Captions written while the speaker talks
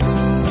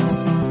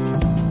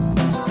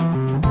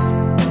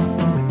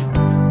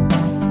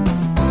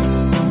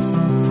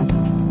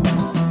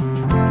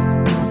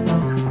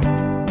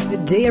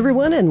Good day,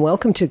 everyone, and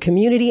welcome to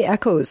Community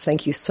Echoes.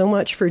 Thank you so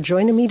much for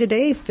joining me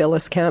today.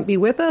 Phyllis can't be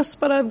with us,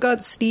 but I've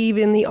got Steve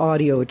in the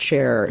audio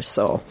chair.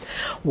 So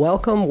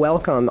welcome,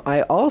 welcome.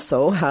 I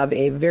also have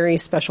a very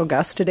special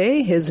guest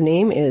today. His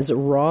name is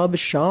Rob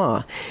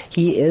Shaw.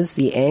 He is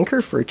the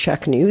anchor for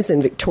CHEK News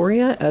in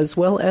Victoria, as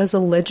well as a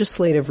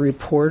legislative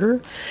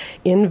reporter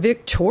in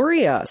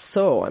Victoria.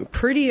 So I'm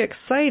pretty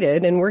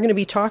excited, and we're going to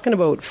be talking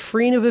about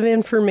freedom of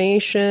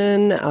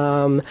information,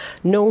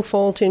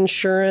 no-fault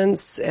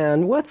insurance,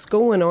 and what's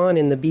going on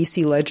in the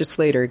BC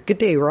legislature. Good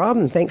day, Rob,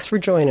 and thanks for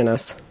joining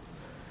us.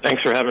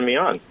 Thanks for having me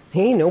on.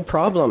 Hey, no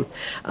problem.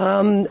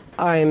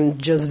 I'm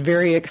just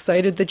very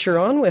excited that you're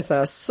on with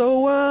us.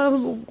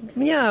 So,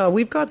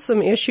 we've got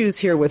some issues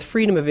here with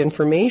freedom of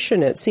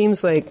information. It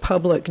seems like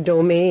public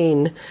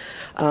domain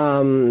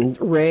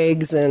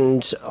regs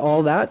and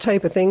all that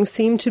type of thing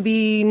seem to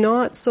be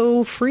not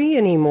so free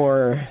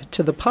anymore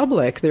to the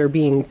public. They're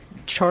being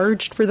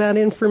charged for that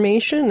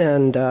information,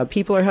 and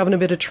people are having a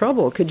bit of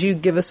trouble. Could you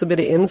give us a bit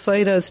of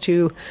insight as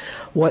to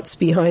what's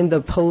behind the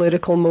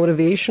political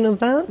motivation of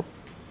that?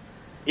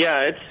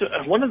 Yeah,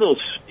 it's one of those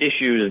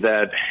issues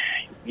that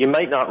you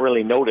might not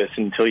really notice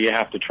until you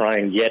have to try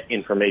and get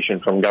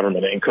information from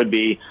government. It could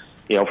be,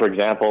 for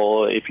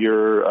example, if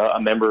you're a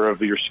member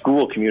of your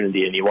school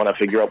community and you want to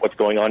figure out what's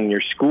going on in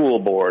your school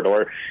board,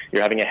 or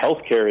you're having a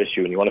healthcare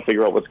issue and you want to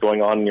figure out what's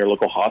going on in your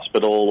local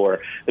hospital,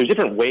 or there's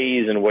different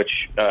ways in which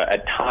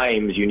at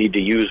times you need to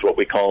use what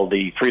we call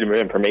the Freedom of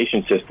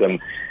Information System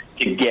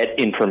to get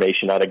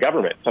information out of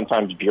government.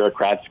 Sometimes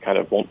bureaucrats kind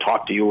of won't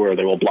talk to you, or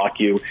they will block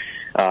you.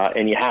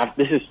 And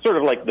this is sort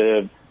of like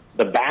the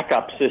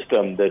backup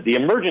system, the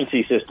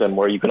emergency system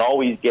where you can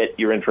always get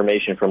your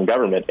information from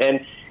government.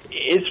 And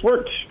it's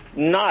worked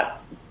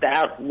not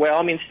that well.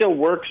 I mean, it still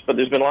works, but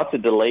there's been lots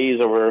of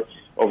delays over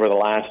the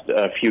last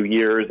few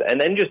years. And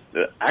then just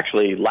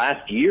actually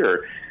last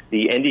year,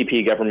 the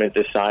NDP government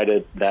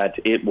decided that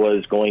it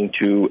was going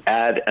to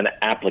add an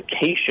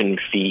application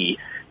fee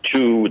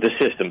to the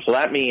system. So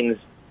that means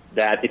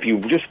that if you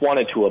just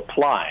wanted to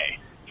apply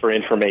for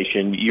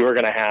information, you're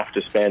going to have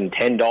to spend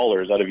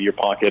 $10 out of your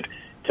pocket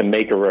to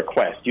make a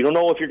request. You don't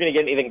know if you're going to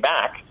get anything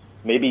back.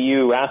 Maybe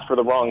you asked for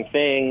the wrong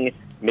thing.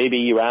 Maybe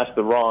you asked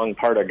the wrong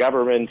part of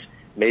government.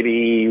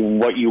 Maybe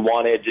what you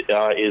wanted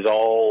is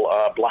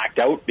all blacked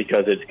out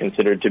because it's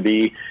considered to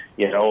be,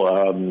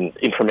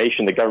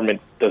 information the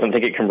government doesn't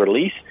think it can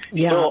release.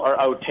 Yeah. Still are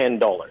out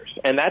 $10.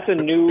 And that's a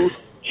new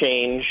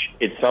change.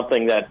 It's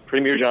something that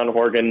Premier John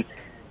Horgan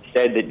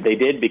said that they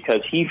did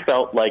because he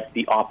felt like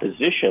the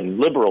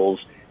opposition,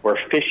 Liberals, were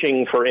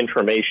fishing for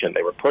information.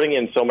 They were putting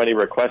in so many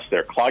requests.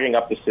 They're clogging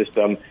up the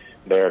system.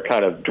 They're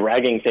kind of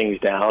dragging things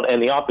down.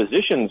 And the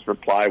opposition's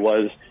reply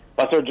was,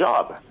 that's our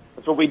job.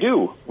 That's what we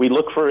do. We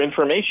look for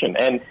information.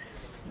 And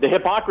the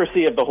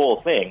hypocrisy of the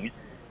whole thing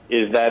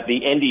is that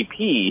the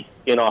NDP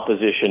in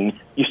opposition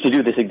used to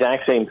do this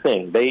exact same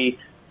thing. They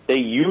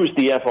used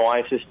the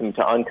FOI system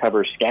to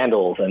uncover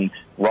scandals and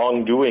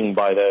wrongdoing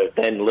by the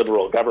then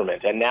Liberal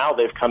government. And now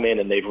they've come in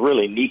and they've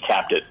really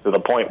kneecapped it to the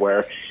point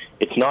where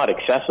it's not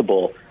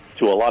accessible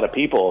to a lot of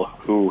people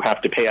who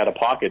have to pay out of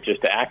pocket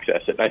just to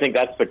access it. And I think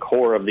that's the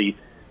core of the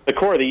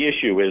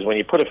issue is when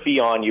you put a fee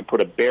on, you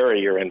put a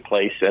barrier in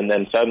place, and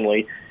then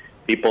suddenly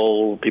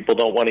people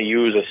don't want to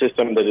use a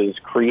system that is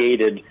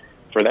created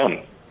for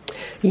them.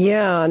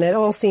 Yeah, and it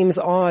all seems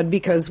odd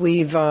because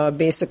we've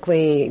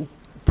basically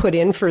put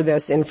in for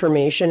this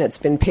information. It's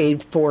been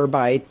paid for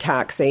by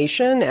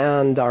taxation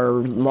and our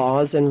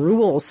laws and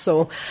rules.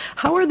 So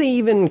how are they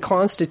even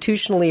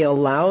constitutionally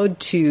allowed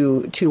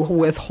to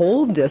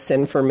withhold this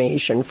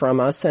information from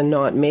us and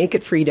not make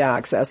it free to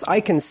access?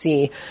 I can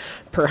see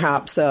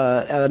perhaps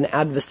an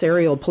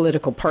adversarial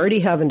political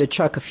party having to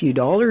chuck a few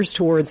dollars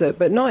towards it,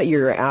 but not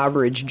your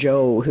average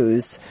Joe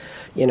who's,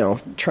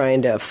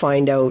 trying to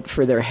find out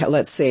for their,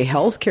 let's say,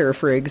 healthcare,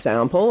 for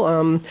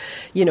example.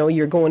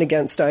 You're going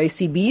against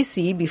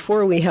ICBC.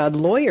 Before we had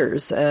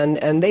lawyers,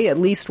 and they at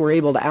least were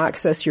able to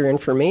access your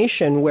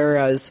information,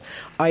 whereas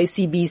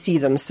ICBC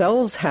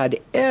themselves had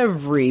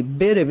every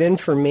bit of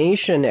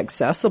information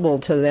accessible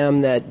to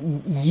them that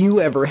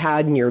you ever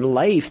had in your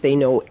life. They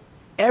know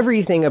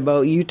everything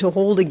about you to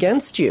hold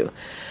against you.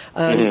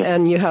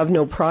 And you have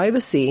no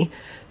privacy.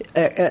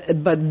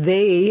 But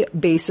they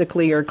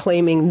basically are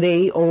claiming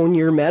they own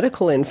your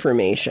medical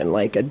information,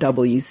 like a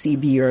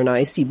WCB or an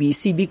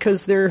ICBC,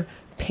 because they're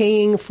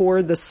paying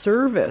for the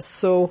service.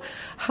 So,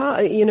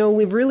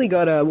 we've really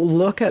got to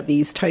look at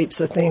these types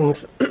of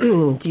things.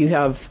 Do you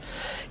have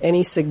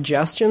any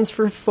suggestions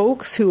for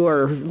folks who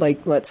are,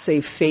 like, let's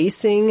say,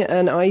 facing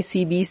an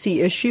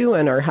ICBC issue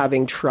and are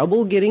having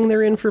trouble getting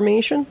their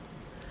information?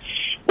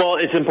 Well,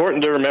 it's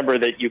important to remember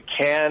that you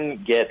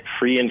can get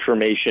free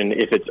information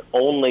if it's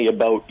only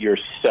about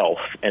yourself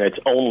and it's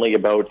only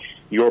about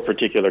your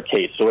particular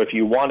case. So if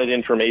you wanted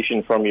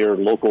information from your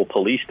local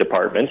police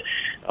department,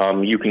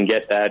 you can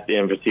get that.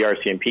 If it's the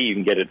RCMP, you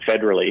can get it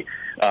federally.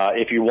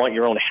 If you want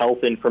your own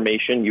health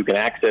information, you can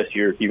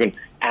you can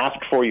ask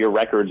for your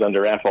records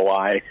under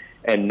FOI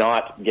and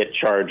not get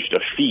charged a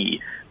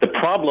fee. The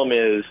problem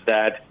is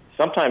that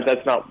sometimes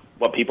that's not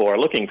what people are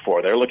looking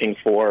for. They're looking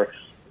for,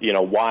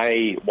 why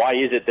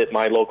is it that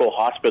my local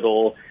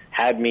hospital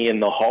had me in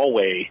the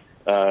hallway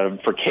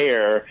for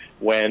care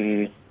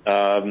when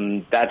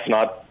that's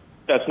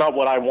not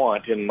what I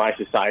want in my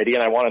society,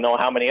 and I want to know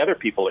how many other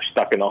people are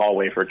stuck in the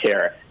hallway for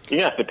care. You're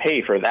going to have to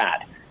pay for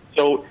that.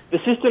 So the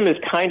system is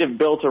kind of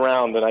built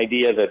around an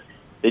idea that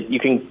you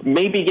can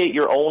maybe get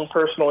your own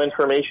personal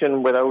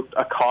information without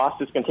a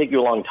cost. It's going to take you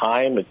a long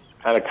time. It's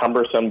kind of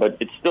cumbersome, but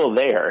it's still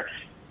there.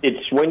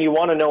 It's when you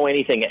want to know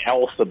anything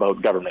else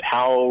about government.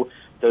 How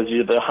does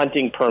the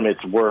hunting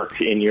permits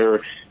work in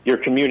your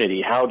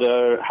community? How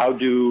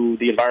do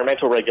the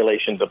environmental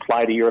regulations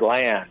apply to your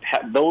land?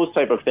 Those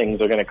type of things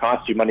are going to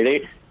cost you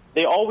money.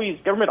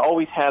 Government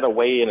always had a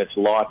way in its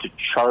law to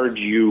charge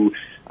you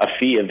a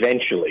fee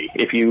eventually.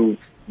 If you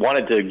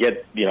wanted to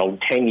get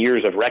 10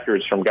 years of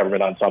records from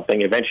government on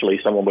something, eventually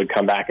someone would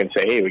come back and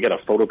say, hey, we got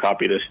to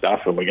photocopy this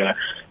stuff and we're going to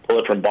pull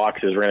it from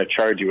boxes, we're going to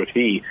charge you a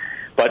fee.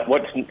 But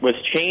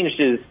what's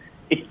changed is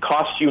it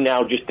costs you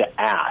now just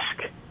to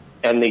ask.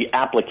 And the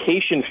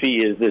application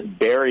fee is this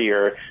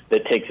barrier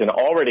that takes an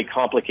already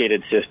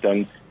complicated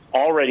system,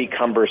 already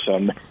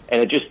cumbersome,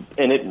 and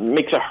it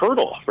makes a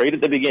hurdle right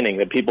at the beginning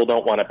that people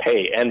don't want to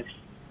pay. And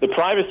the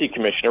Privacy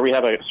Commissioner, we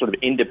have a sort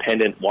of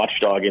independent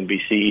watchdog in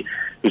BC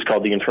who's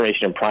called the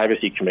Information and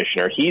Privacy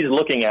Commissioner. He's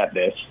looking at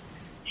this.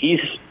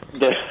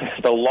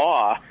 The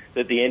law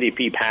that the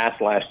NDP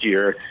passed last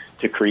year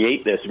to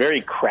create this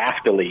very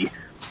craftily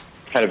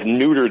kind of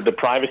neutered the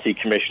Privacy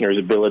Commissioner's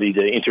ability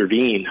to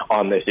intervene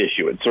on this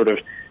issue. It sort of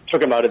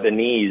took him out at the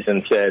knees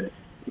and said,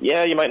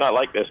 yeah, you might not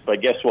like this,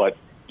 but guess what?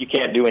 You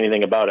can't do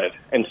anything about it.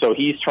 And so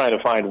he's trying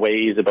to find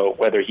ways about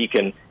whether he's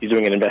doing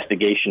an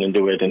investigation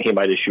into it, and he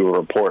might issue a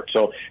report.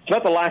 So it's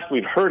not the last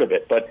we've heard of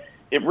it, but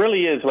it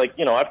really is like,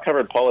 I've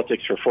covered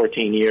politics for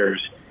 14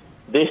 years.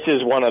 This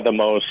is one of the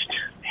most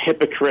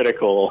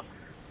hypocritical,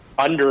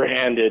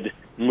 underhanded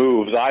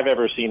moves I've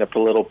ever seen a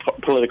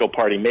political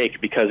party make,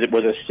 because it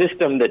was a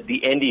system that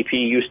the NDP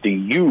used to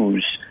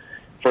use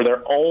for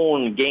their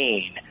own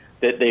gain,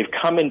 that they've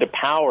come into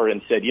power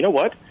and said, you know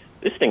what?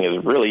 This thing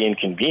is really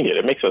inconvenient.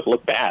 It makes us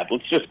look bad.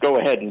 Let's just go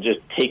ahead and just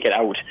take it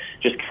out.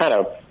 Just kind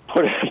of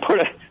put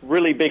a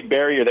really big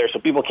barrier there so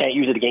people can't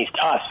use it against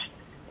us.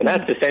 And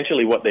that's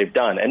essentially what they've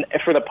done. And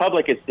for the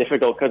public, it's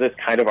difficult because it's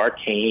kind of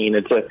arcane.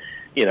 It's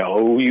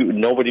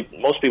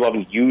most people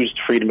haven't used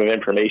freedom of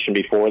information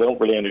before. They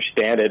don't really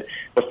understand it.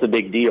 What's the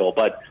big deal?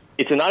 But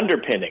it's an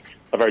underpinning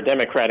of our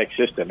democratic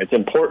system. It's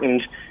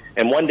important,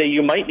 and one day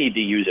you might need to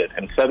use it.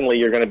 And suddenly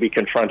you're going to be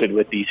confronted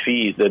with these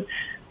fees that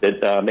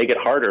make it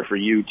harder for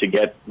you to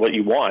get what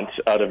you want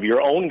out of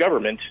your own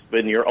government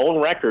and your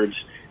own records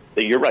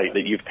that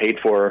you've paid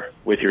for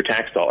with your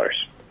tax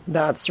dollars.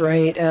 That's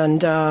right.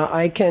 And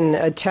I can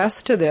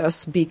attest to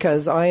this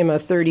because I am a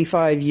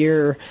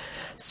 35-year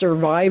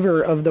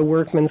survivor of the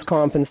Workmen's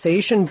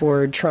Compensation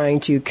Board, trying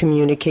to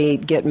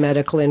communicate, get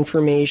medical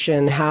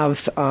information,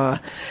 have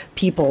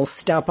people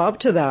step up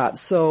to that.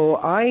 So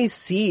I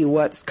see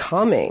what's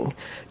coming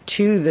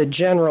to the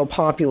general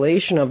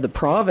population of the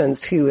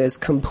province, who is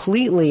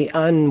completely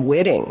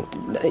unwitting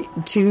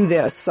to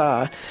this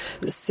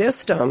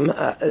system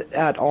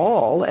at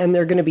all, and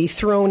they're going to be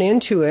thrown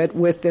into it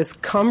with this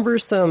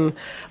cumbersome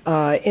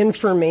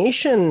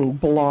information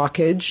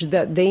blockage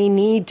that they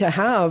need to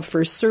have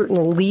for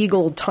certain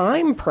legal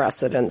time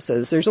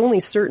precedences. There's only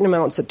certain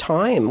amounts of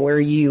time where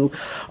you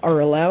are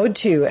allowed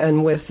to,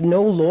 and with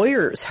no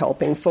lawyers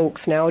helping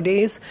folks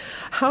nowadays,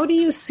 how do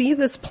you see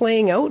this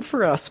playing out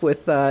for us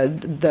with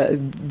the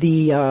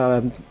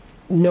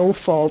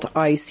no-fault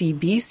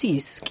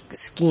ICBC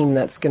scheme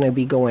that's going to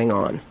be going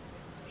on?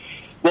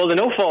 Well, the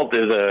no-fault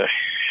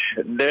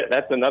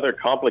that's another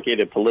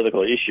complicated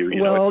political issue.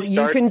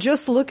 You can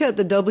just look at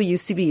the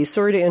WCB.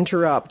 Sorry to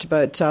interrupt,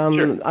 but sure.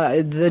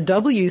 The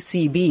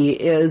WCB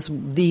is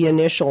the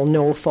initial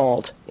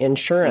no-fault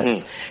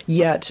insurance. Mm-hmm.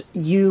 Yet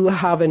you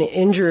have an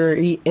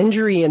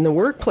injury in the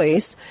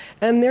workplace,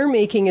 and they're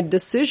making a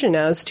decision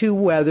as to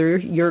whether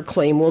your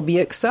claim will be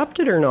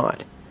accepted or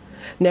not.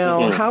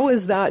 Now, mm-hmm. How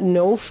is that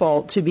no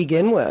fault to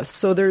begin with?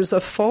 So there's a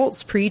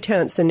false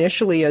pretense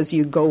initially as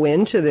you go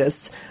into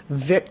this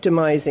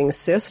victimizing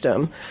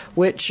system,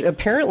 which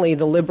apparently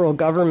the Liberal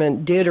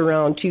government did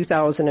around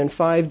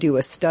 2005 do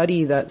a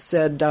study that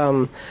said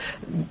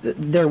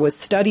there was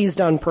studies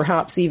done,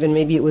 perhaps even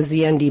maybe it was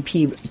the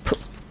NDP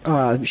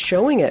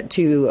showing it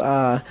to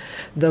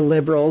the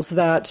Liberals,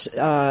 that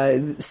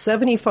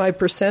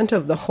 75%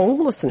 of the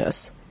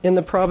homelessness in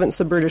the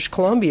province of British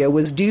Columbia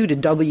was due to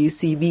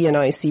WCB and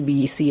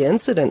ICBC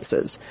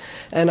incidences.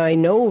 And I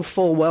know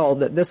full well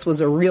that this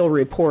was a real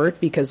report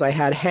because I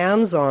had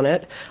hands on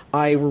it.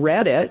 I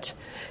read it,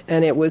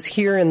 and it was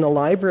here in the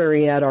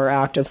library at our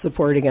Active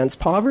Support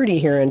Against Poverty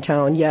here in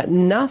town, yet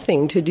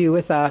nothing to do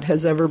with that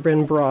has ever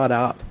been brought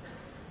up.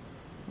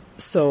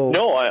 So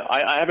no,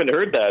 I haven't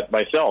heard that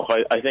myself.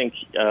 I think,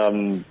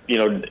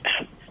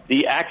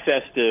 the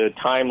access to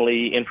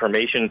timely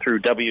information through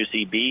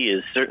WCB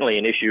is certainly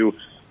an issue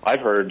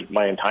I've heard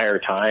my entire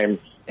time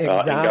in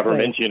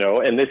government,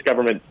 and this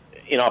government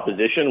in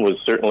opposition was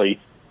certainly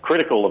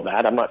critical of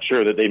that. I'm not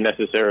sure that they've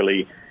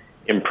necessarily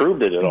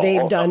improved it at all.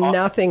 They've done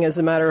nothing. As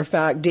a matter of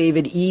fact,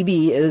 David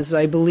Eby is,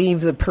 I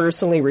believe, the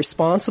personally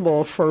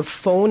responsible for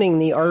phoning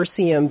the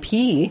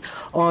RCMP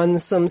on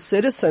some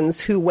citizens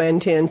who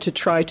went in to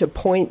try to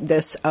point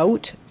this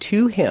out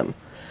to him.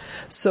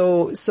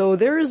 So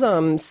there's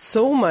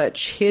so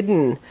much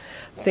hidden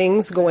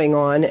things going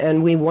on,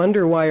 and we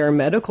wonder why our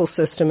medical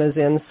system is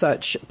in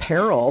such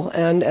peril,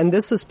 and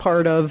this is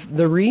part of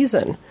the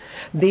reason.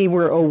 They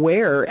were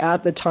aware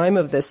at the time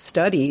of this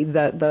study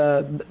that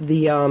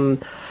the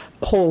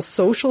whole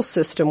social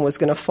system was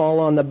going to fall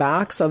on the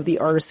backs of the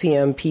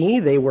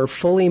RCMP. They were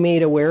fully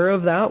made aware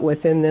of that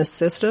within this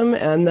system,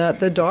 and that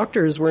the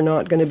doctors were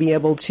not going to be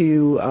able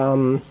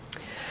to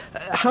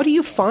how do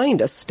you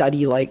find a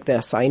study like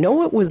this? I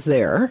know it was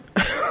there.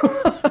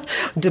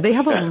 Do they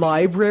have a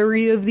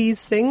library of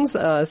these things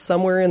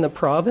somewhere in the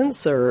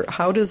province, or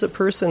how does a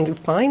person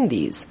find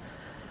these?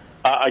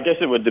 I guess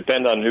it would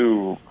depend on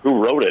who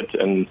wrote it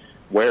and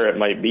where it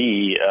might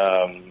be.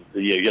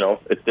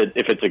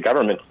 If it's a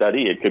government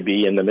study, it could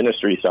be in the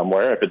ministry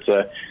somewhere. If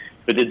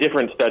it's a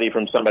different study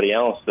from somebody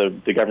else,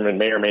 the government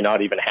may or may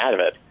not even have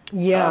it.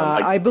 Yeah,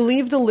 I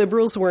believe the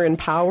Liberals were in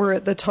power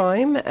at the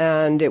time,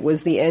 and it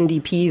was the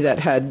NDP that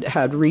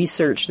had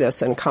researched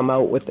this and come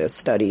out with this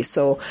study.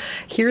 So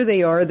here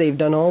they are, they've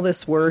done all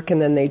this work, and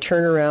then they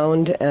turn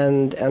around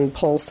and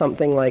pull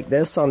something like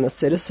this on the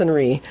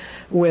citizenry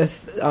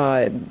with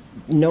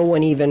no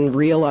one even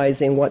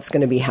realizing what's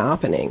going to be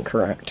happening,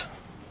 correct?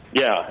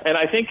 Yeah, and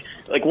I think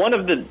one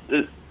of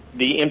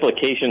the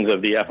implications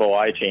of the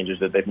FOI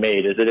changes that they've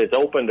made is that it's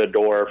opened a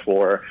door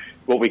for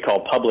what we call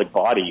public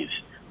bodies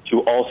to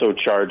also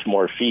charge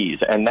more fees.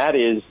 And that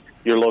is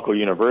your local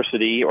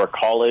university or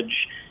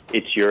college,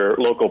 it's your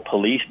local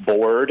police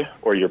board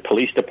or your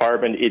police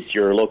department, it's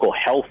your local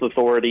health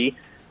authority.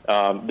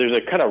 There's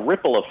a kind of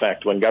ripple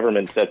effect when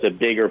government sets a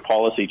bigger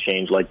policy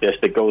change like this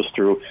that goes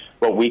through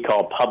what we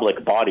call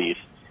public bodies.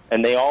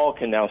 And they all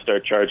can now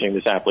start charging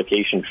this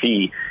application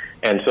fee.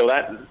 And so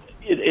that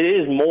it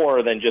is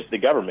more than just the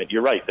government.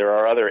 You're right. There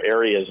are other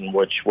areas in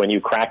which when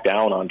you crack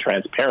down on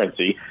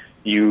transparency,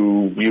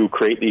 you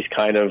create these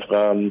kind of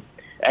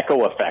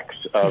echo effects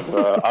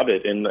of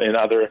it in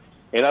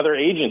other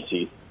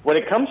agencies. When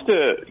it comes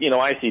to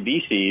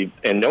ICBC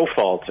and No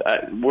Fault,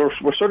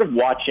 we're sort of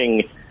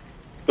watching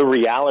the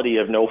reality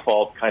of No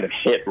Fault kind of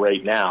hit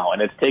right now,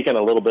 and it's taken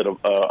a little bit of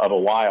a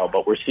while.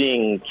 But we're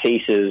seeing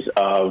cases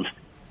of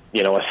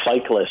a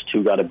cyclist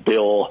who got a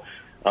bill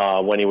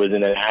when he was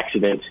in an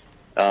accident,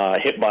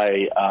 hit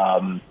by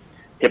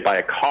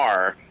a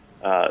car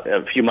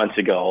a few months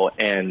ago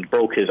and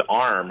broke his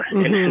arm,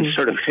 and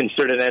sort of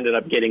ended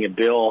up getting a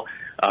bill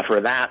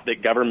for that. The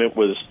government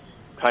was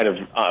kind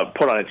of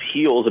put on its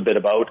heels a bit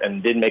about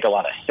and didn't make a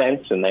lot of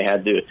sense, and they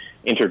had to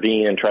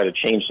intervene and try to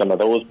change some of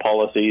those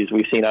policies.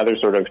 We've seen other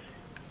sort of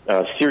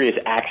serious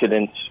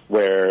accidents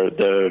where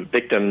the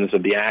victims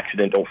of the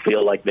accident don't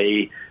feel like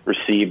they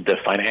received the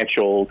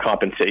financial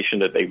compensation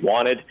that they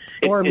wanted.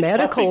 Or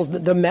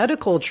the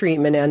medical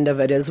treatment end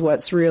of it is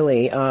what's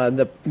really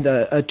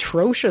the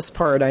atrocious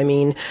part. I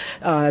mean,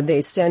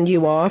 they send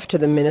you off to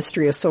the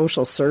Ministry of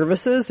Social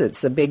Services.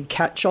 It's a big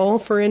catch-all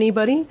for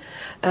anybody.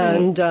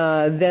 And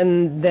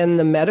then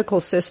the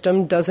medical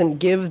system doesn't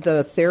give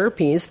the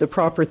therapies, the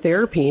proper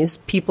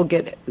therapies. People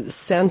get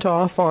sent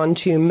off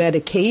onto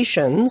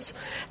medications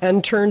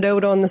and turned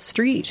out on the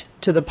street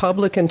to the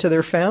public and to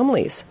their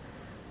families.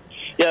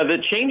 Yeah, the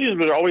changes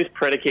were always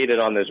predicated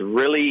on this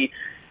really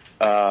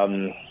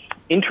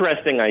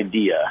interesting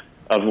idea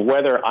of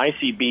whether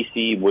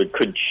ICBC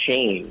could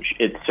change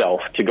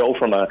itself to go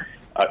from a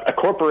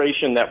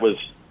corporation that was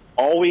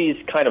always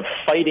kind of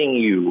fighting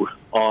you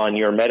on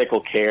your medical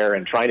care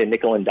and trying to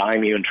nickel and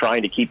dime you and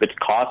trying to keep its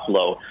costs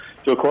low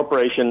to a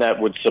corporation that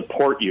would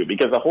support you,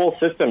 because the whole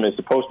system is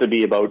supposed to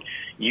be about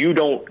you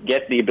don't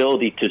get the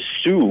ability to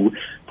sue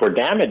for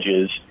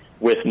damages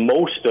with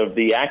most of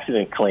the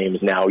accident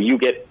claims now. You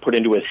get put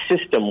into a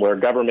system where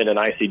government and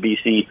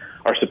ICBC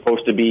are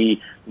supposed to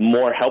be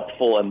more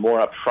helpful and more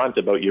upfront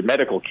about your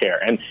medical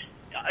care. And,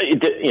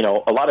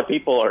 a lot of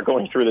people are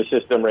going through the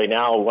system right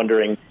now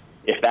wondering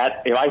if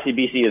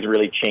ICBC has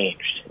really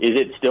changed. Is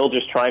it still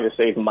just trying to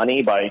save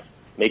money by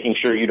making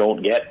sure you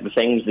don't get the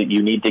things that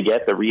you need to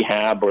get, the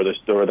rehab or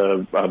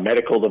the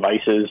medical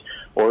devices,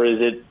 or is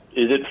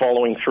it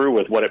following through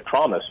with what it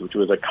promised, which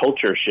was a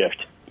culture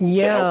shift?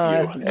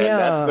 Yeah, and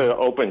that's the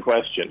open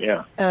question,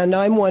 yeah. And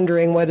I'm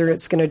wondering whether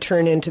it's going to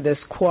turn into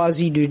this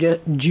quasi-judicial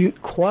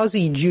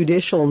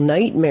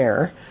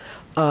nightmare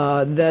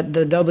that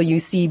the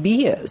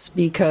WCB is,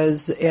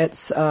 because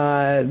it's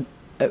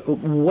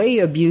way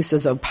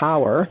abuses of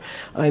power.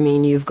 I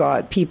mean, you've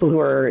got people who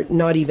are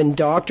not even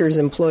doctors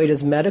employed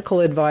as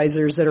medical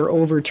advisors that are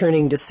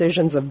overturning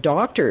decisions of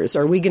doctors.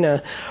 Are we going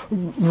to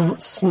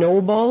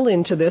snowball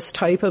into this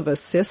type of a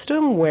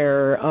system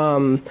where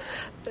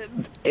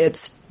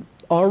it's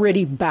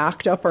already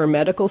backed up our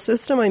medical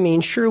system? I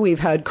mean, sure, we've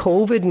had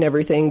COVID and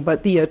everything,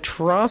 but the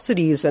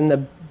atrocities and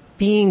the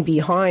being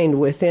behind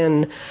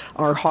within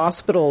our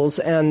hospitals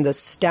and the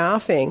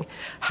staffing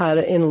had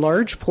in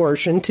large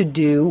portion to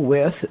do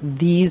with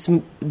these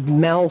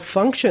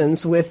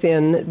malfunctions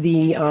within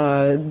the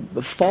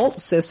fault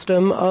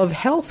system of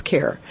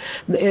healthcare.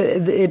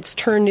 It's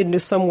turned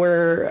into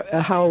somewhere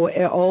how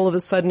all of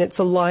a sudden it's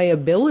a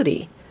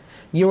liability.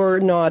 You're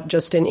not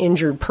just an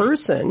injured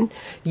person.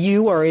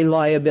 You are a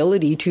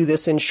liability to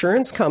this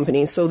insurance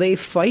company. So they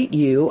fight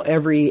you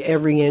every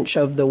inch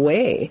of the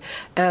way.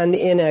 And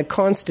in a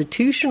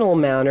constitutional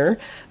manner,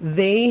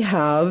 they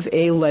have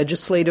a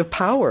legislative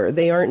power.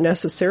 They aren't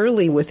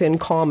necessarily within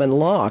common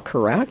law,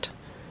 correct?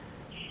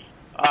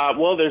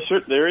 Well,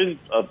 there is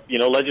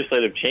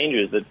legislative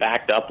changes that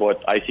backed up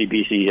what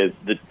ICBC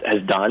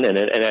has done, and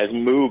it has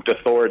moved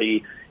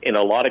authority in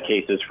a lot of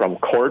cases from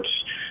courts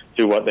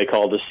to what they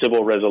call the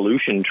Civil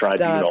Resolution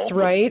Tribunal. That's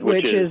right,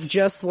 which is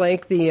just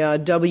like the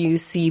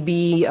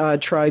WCB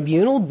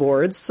tribunal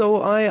boards.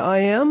 So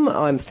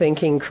I'm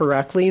thinking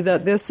correctly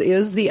that this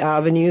is the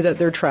avenue that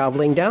they're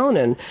traveling down,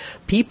 and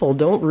people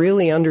don't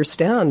really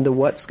understand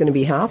what's going to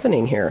be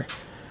happening here.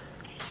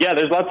 Yeah,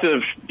 there's lots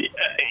of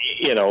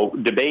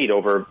debate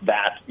over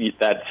that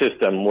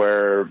system,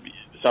 where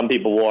some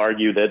people will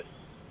argue that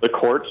the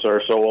courts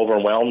are so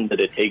overwhelmed that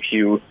it takes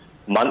you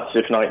months,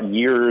 if not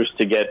years,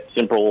 to get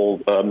simple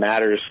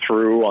matters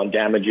through on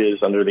damages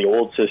under the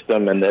old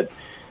system, and that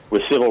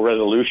with civil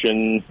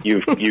resolution,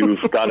 you've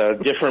got a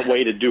different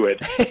way to do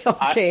it.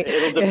 Okay.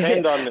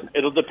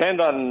 It'll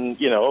depend on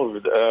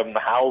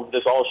how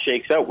this all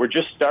shakes out. We're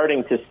just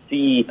starting to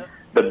see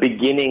the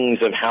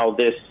beginnings of how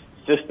this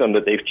system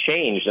that they've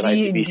changed and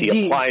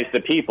ICBC applies to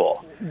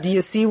people. Do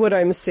you see what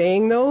I'm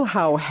saying, though?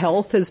 How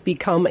health has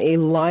become a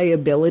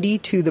liability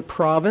to the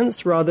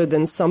province rather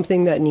than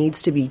something that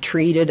needs to be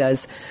treated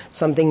as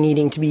something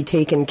needing to be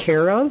taken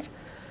care of?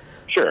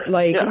 Sure.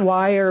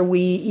 Why are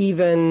we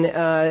even,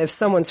 if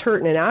someone's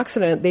hurt in an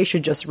accident, they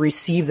should just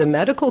receive the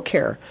medical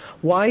care?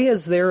 Why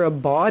is there a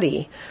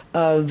body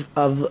of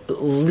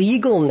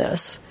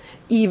legalness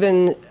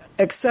even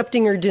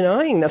accepting or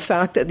denying the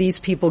fact that these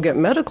people get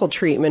medical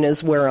treatment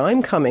is where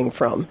I'm coming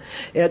from.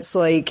 It's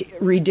like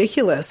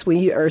ridiculous.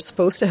 We are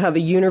supposed to have a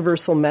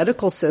universal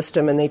medical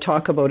system, and they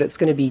talk about it's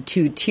going to be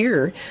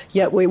 2-tier,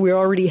 yet we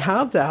already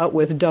have that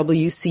with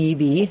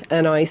WCB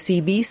and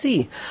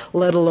ICBC,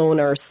 let alone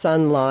our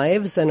Sun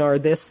Lives and our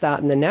this,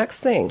 that, and the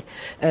next thing.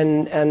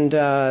 And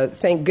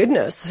thank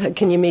goodness.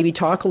 Can you maybe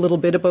talk a little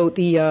bit about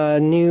the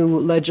new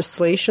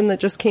legislation that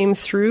just came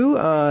through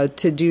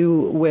to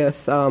do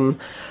with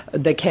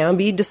the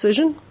Cambie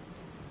decision?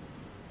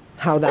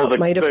 How that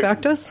might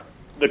affect us?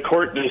 The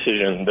court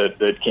decision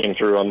that came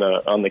through on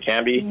the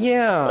Cambie?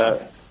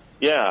 Yeah.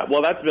 Yeah.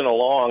 Well, that's been a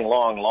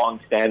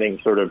long-standing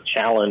sort of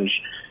challenge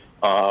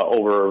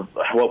over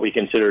what we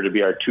consider to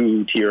be our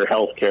 2-tier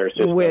healthcare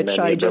system. Which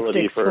I just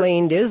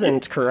explained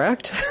isn't,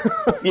 correct?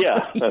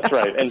 Yeah, that's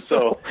right. And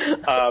so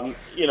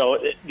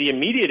the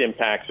immediate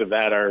impacts of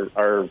that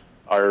are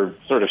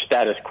sort of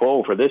status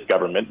quo for this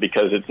government,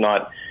 because it's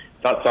not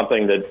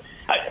something that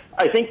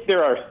I think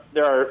there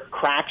are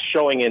cracks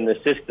showing in the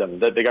system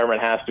that the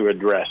government has to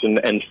address,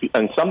 and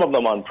some of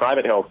them on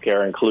private health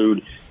care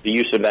include the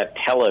use of that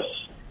TELUS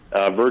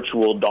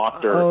virtual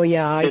doctor. Oh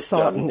yeah,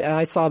 system.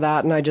 I saw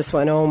that, and I just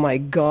went, oh my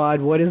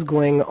God, what is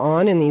going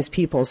on in these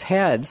people's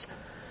heads?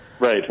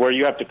 Right, where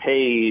you have to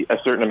pay a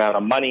certain amount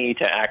of money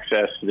to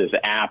access this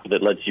app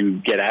that lets you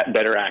get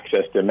better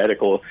access to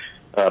medical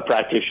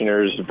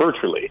practitioners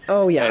virtually.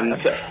 Oh yeah,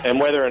 and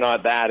whether or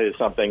not that is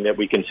something that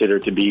we consider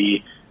to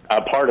be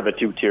part of a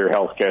 2-tier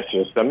healthcare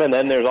system. And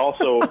then there's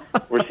also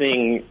we're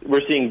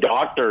seeing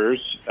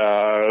doctors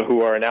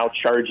who are now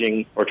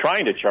charging or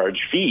trying to charge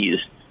fees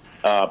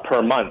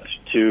per month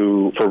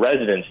for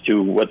residents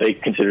to what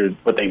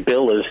they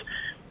bill as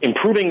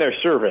improving their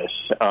service.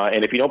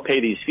 And if you don't pay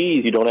these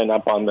fees, you don't end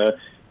up on the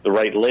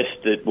right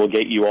list that will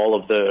get you all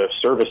of the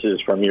services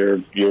from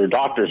your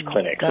doctor's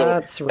clinic.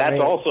 That's so right.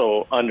 That's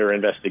also under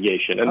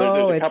investigation. And there's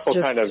a couple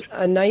it's just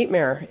a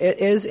nightmare. It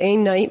is a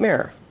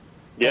nightmare.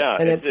 Yeah,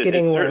 and it's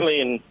getting worse. Certainly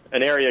in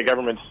an area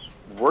government's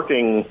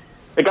working.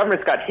 The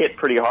government's got hit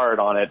pretty hard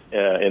on it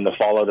in the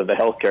fallout of the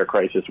healthcare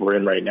crisis we're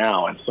in right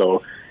now, and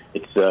so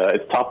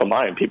it's top of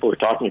mind. People are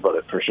talking about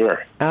it for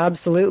sure.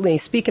 Absolutely.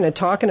 Speaking of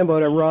talking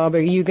about it, Rob,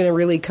 are you going to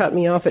really cut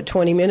me off at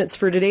 20 minutes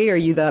for today? Are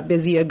you that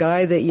busy a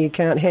guy that you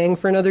can't hang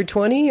for another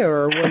 20,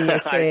 or what do you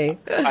say?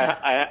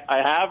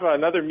 I have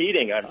another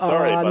meeting. I'm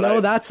sorry.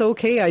 But that's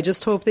okay. I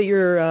just hope that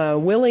you're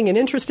willing and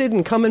interested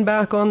in coming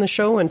back on the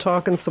show and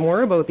talking some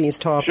more about these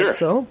topics. Sure.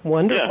 So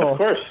wonderful. Yeah, of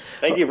course.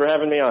 Thank you for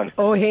having me on.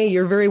 Oh, hey,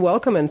 you're very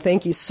welcome, and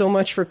thank you so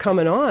much for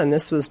coming on.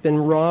 This has been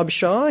Rob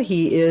Shaw.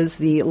 He is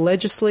the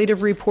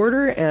legislative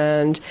reporter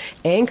and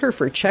anchor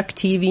for Check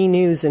TV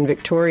News in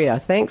Victoria.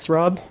 Thanks,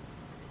 Rob.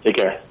 Take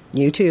care.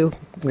 You too.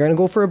 We're going to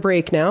go for a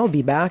break now.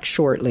 Be back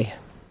shortly.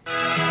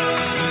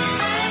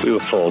 We were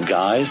 4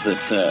 guys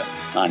that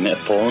I met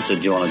Paul and said,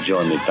 do you want to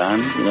join my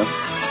band?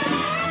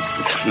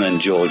 And then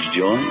George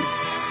joined.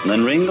 And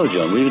then Ringo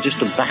John, we were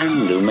just a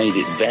band who made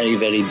it very,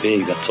 very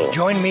big, that's all.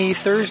 Join me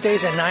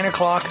Thursdays at 9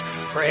 o'clock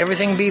for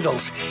Everything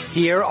Beatles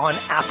here on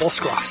Apple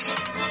Scruffs.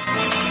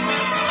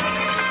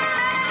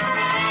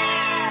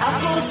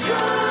 Apple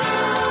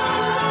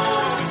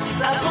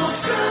Scruffs, Apple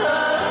Scruffs.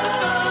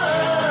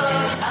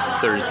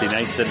 Thursday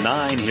nights at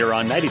 9 here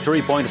on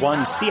 93.1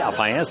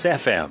 CFIS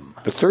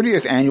FM. The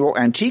 30th Annual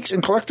Antiques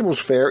and Collectibles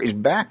Fair is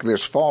back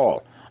this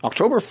fall.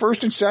 October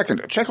 1st and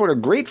 2nd, check out a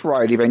great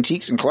variety of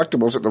antiques and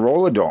collectibles at the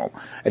Rolla-Dome.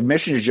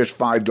 Admission is just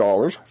 $5,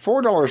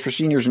 $4 for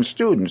seniors and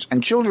students,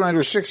 and children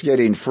under 6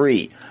 get in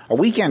free. A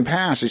weekend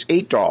pass is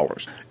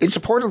 $8. In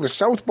support of the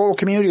South Bowl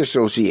Community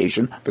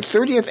Association, the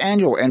 30th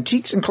Annual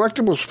Antiques and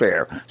Collectibles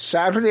Fair,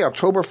 Saturday,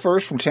 October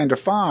 1st from 10 to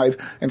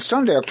 5, and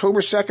Sunday, October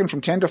 2nd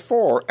from 10 to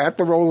 4 at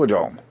the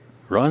Rolla-Dome.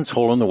 Ron's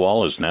Hole in the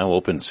Wall is now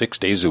open 6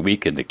 days a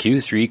week in the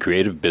Q3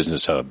 Creative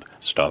Business Hub.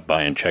 Stop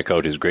by and check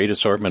out his great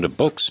assortment of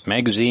books,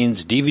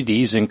 magazines,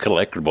 DVDs, and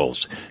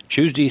collectibles.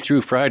 Tuesday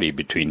through Friday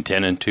between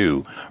 10 and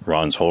 2.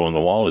 Ron's Hole in the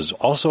Wall is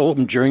also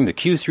open during the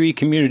Q3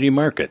 Community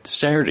Market,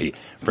 Saturday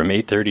from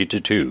 8:30 to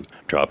 2.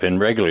 Drop in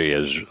regularly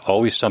as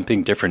always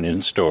something different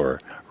in store.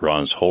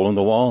 Ron's Hole in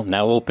the Wall,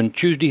 now open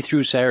Tuesday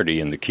through Saturday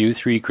in the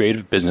Q3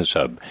 Creative Business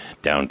Hub,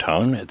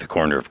 downtown at the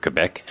corner of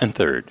Quebec and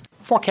 3rd.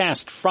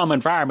 Forecast from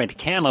Environment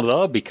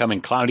Canada, becoming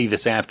cloudy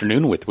this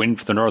afternoon with wind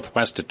from the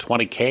northwest at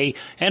 20 km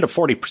and a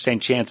 40%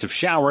 chance of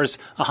showers,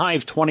 a high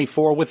of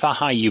 24 with a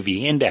high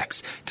UV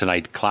index.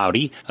 Tonight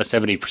cloudy, a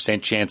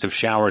 70% chance of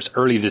showers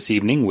early this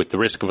evening with the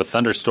risk of a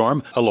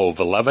thunderstorm, a low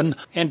of 11.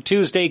 And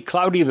Tuesday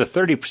cloudy with a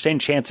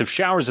 30% chance of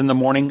showers in the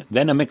morning,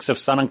 then a mix of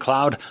sun and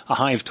cloud, a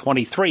high of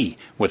 23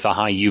 with a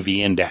high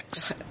UV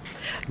index.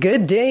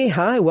 Good day.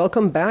 Hi.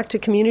 Welcome back to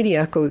Community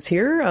Echoes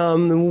here.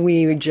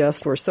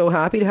 We're so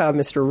happy to have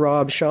Mr.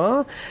 Rob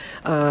Shaw,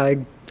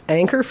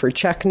 anchor for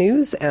Czech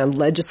News and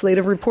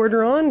legislative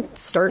reporter on,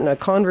 starting a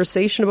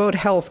conversation about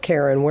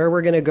healthcare and where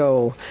we're going to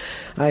go.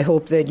 I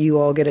hope that you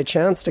all get a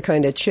chance to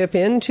kind of chip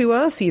in to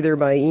us either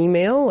by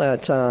email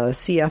at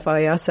cfisfm.ca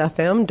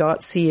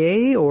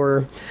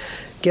or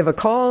give a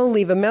call,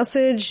 leave a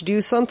message, do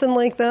something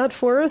like that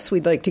for us.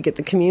 We'd like to get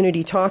the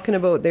community talking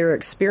about their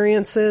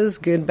experiences,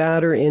 good,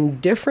 bad, or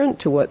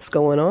indifferent to what's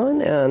going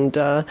on. And,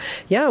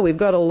 we've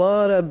got a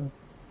lot of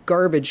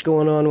garbage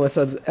going on with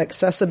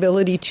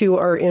accessibility to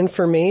our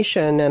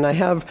information. And I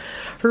have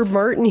Herb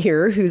Martin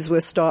here, who's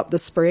with Stop the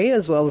Spray,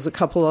 as well as a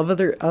couple of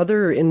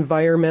other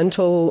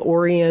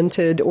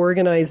environmental-oriented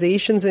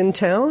organizations in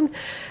town,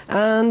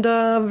 and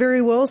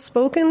very well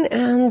spoken.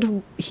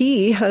 And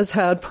he has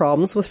had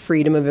problems with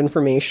freedom of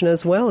information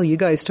as well. You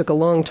guys took a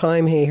long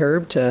time, hey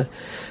Herb, to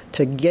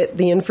get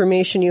the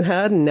information you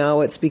had, and now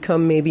it's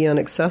become maybe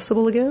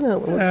inaccessible again?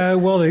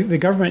 Well, the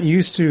government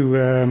used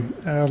to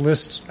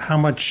list how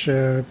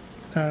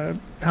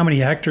many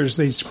hectares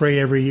they spray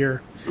every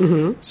year.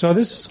 Mm-hmm. So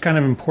this is kind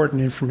of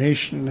important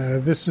information.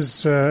 This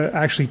is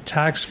actually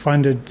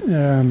tax-funded,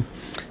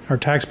 or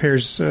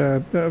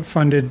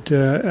taxpayers-funded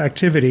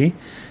activity,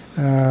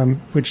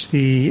 which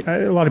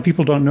a lot of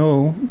people don't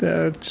know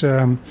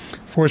that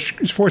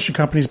forestry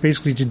companies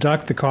basically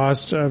deduct the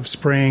cost of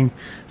spraying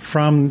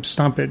from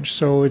stumpage.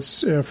 So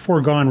it's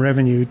foregone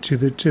revenue to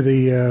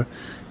the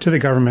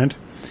government.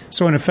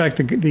 So in effect,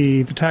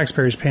 the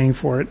taxpayer is paying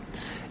for it,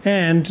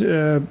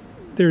 and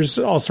there's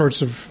all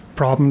sorts of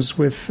problems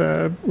with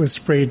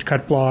sprayed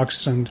cut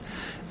blocks, and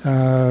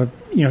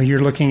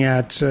you're looking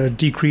at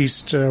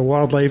decreased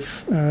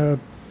wildlife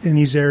in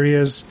these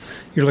areas.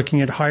 You're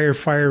looking at higher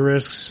fire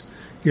risks.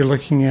 You're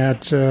looking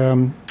at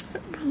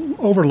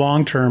over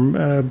long term,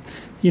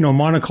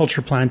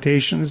 monoculture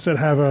plantations that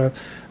have a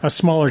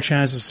smaller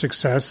chance of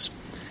success.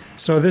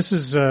 So this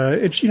is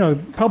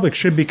public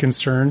should be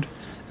concerned.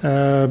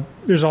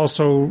 There's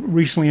also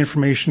recently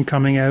information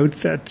coming out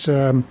that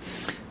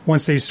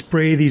once they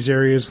spray these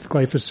areas with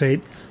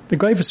glyphosate, the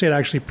glyphosate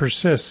actually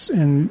persists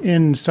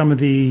in some of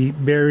the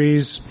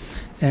berries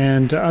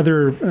and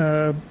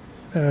other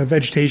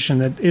vegetation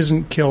that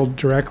isn't killed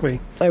directly.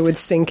 I would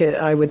think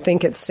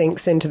it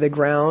sinks into the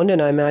ground, and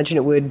I imagine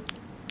it would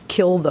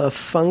kill the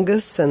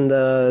fungus and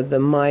the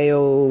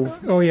myo.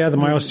 Oh yeah, the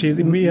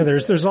myoseed. Yeah,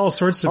 there's all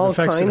sorts of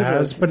effects it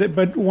has.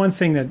 But one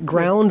thing that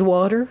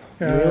groundwater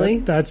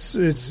really it's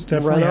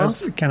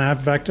definitely can have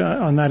effect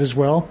on that as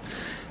well.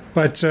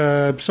 But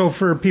so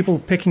for people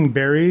picking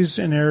berries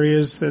in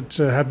areas that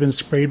have been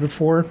sprayed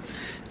before,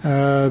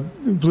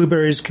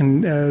 blueberries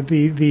can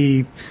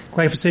the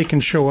glyphosate can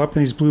show up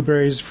in these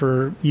blueberries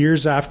for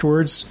years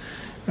afterwards.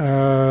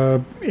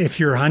 If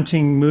you're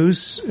hunting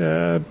moose,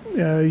 the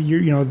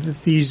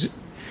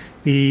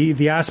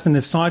aspen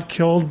that's not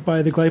killed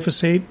by the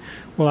glyphosate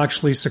will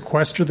actually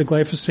sequester the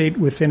glyphosate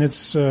within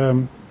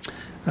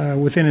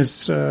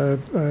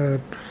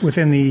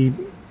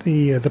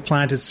the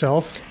plant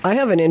itself. I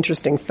have an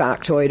interesting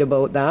factoid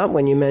about that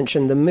when you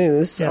mentioned the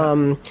moose.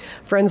 Yeah.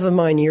 Friends of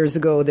mine years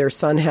ago, their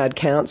son had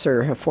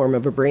cancer, a form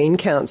of a brain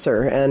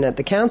cancer, and at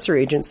the cancer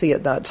agency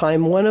at that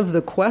time, one of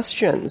the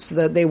questions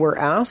that they were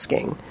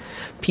asking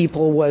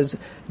people was,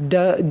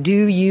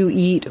 do you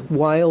eat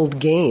wild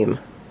game?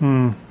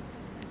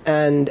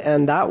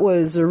 And that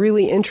was a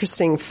really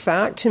interesting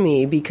fact to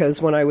me,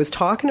 because when I was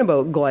talking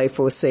about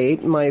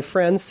glyphosate, my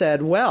friend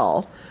said,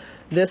 well,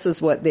 this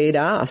is what they'd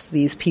ask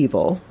these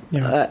people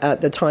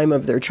at the time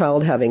of their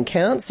child having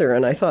cancer.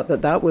 And I thought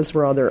that was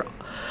rather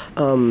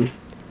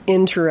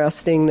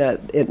interesting that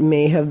it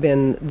may have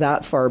been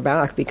that far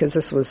back, because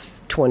this was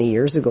 20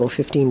 years ago,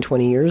 15,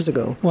 20 years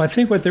ago. Well, I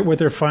think what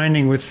they're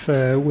finding with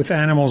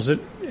animals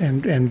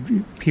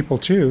and people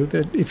too,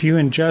 that if you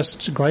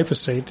ingest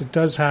glyphosate, it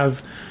does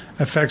have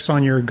effects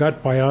on your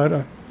gut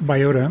biota,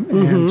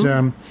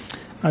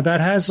 and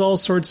that has all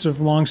sorts of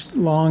long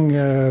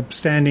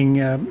standing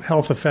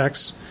health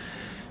effects.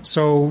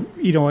 So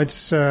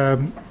it's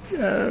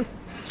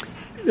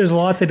there's a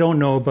lot they don't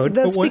know about.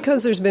 That's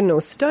because there's been no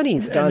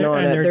studies done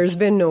on it. There's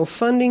been no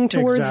funding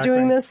towards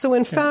doing this. So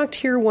in fact,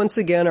 here once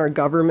again, our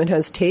government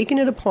has taken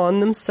it upon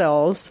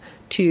themselves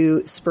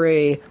to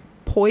spray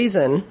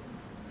poison.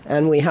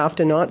 And we have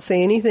to not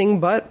say anything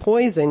but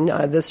poison.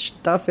 This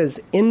stuff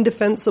is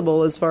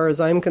indefensible as far as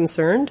I'm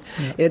concerned.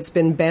 Yeah. It's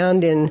been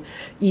banned in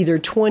either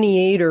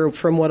 28 or,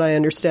 from what I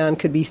understand,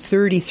 could be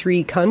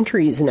 33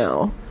 countries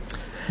now.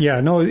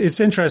 Yeah, no, it's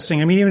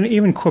interesting. I mean,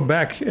 even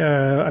Quebec,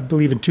 I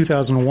believe in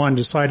 2001,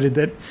 decided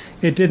that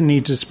it didn't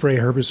need to spray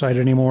herbicide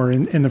anymore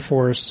in the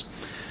forests.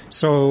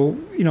 So,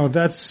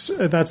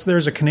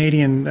 there's a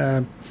Canadian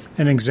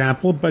an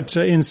example. But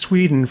in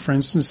Sweden, for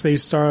instance, they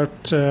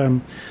start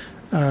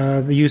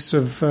the use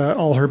of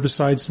all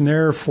herbicides in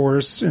their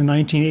forests in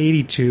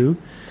 1982.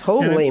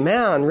 Holy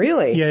man,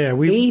 really? Yeah.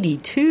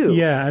 82?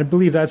 Yeah, I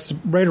believe that's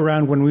right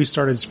around when we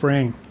started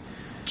spraying.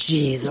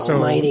 Jeez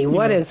almighty,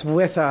 what is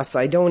with us?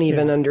 I don't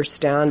even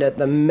understand it,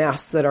 the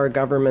mess that our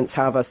governments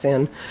have us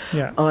in.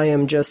 Yeah. I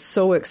am just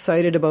so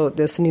excited about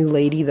this new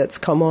lady that's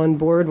come on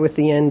board with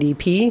the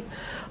NDP.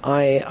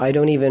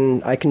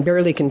 I can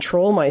barely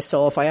control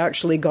myself. I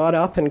actually got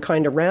up and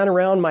kind of ran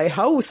around my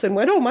house and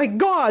went, oh my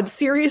God,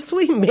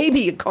 seriously?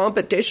 Maybe a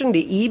competition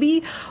to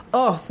EB?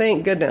 Oh,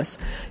 thank goodness.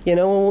 You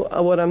know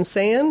what I'm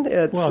saying?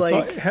 It's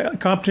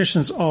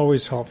competition's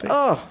always healthy.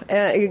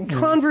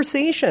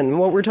 Conversation.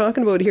 What we're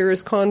talking about here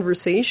is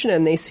conversation,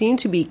 and they seem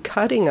to be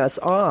cutting us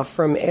off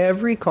from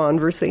every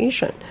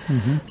conversation.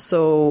 Mm-hmm.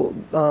 So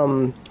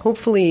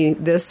hopefully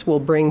this will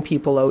bring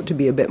people out to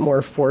be a bit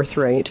more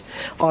forthright.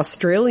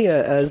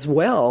 Australia as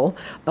well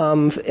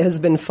has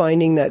been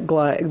finding that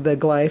the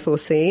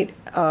glyphosate,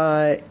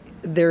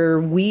 their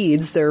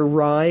weeds, their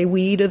rye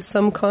weed of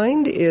some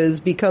kind, is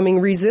becoming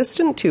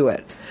resistant to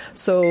it.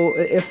 So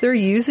if they're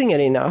using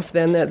it enough,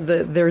 then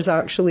there's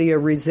actually a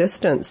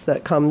resistance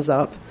that comes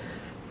up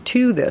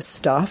to this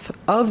stuff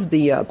of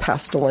the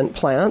pestilent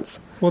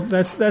plants. Well,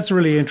 that's a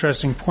really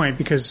interesting point,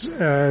 because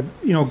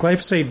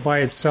glyphosate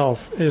by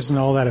itself isn't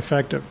all that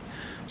effective.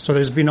 So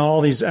there's been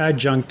all these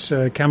adjunct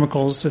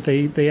chemicals that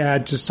they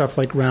add to stuff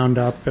like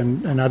Roundup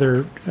and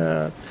other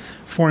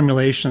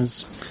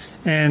formulations.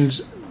 And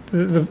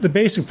the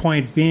basic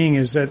point being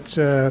is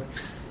that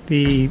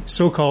the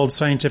so-called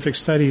scientific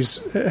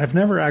studies have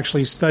never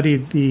actually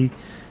studied the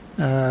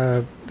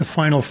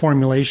final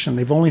formulation.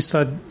 They've only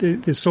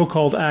studied the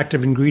so-called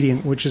active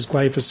ingredient, which is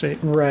glyphosate.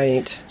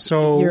 Right.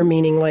 So you're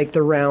meaning like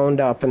the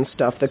Roundup and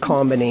stuff, the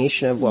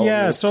combination of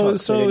there's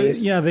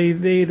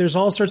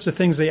all sorts of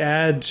things they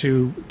add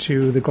to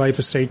the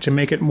glyphosate to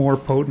make it more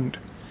potent,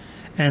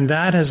 and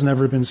that has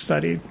never been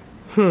studied.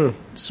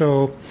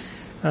 So.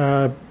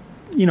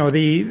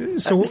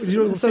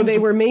 So they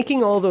were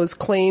making all those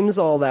claims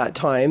all that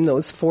time,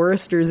 those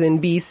foresters in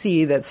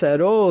BC that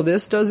said, oh,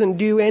 this doesn't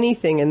do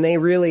anything, and they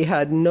really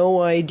had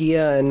no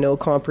idea and no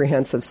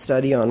comprehensive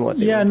study on what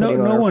they were putting on our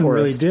forest. No one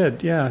really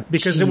did,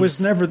 because it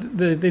was never,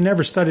 they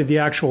never studied the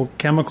actual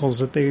chemicals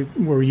that they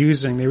were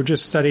using. They were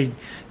just studying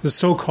the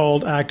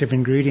so-called active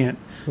ingredient.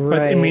 Right.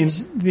 But, I mean,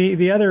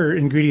 the other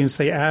ingredients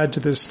they add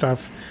to this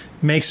stuff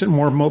makes it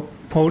more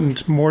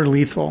potent, more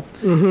lethal.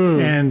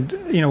 Mm-hmm. And,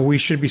 we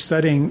should be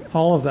studying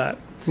all of that.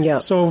 Yeah.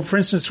 So, for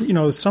instance,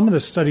 some of the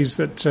studies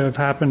that have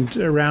happened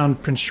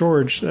around Prince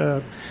George,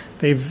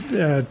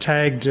 they've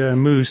tagged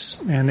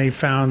moose, and they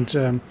found,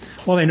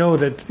 they know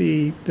that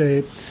the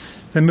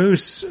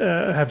moose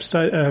have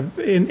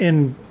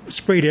in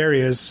sprayed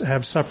areas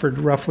have suffered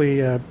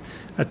roughly a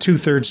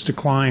 2/3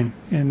 decline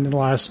in the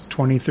last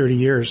 20, 30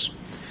 years.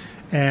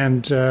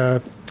 And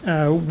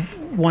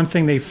one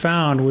thing they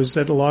found was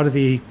that a lot of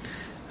the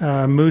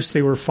moose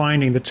they were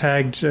finding, the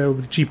tagged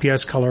with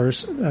GPS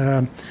colors,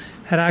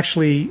 had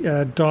actually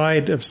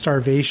died of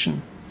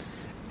starvation.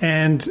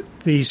 And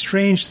the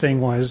strange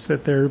thing was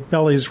that their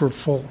bellies were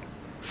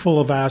full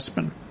of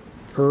aspen.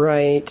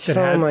 Right.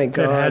 My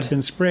God. That had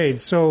been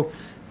sprayed. So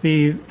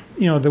the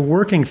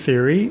working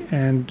theory,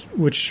 and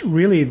which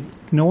really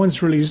no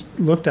one's really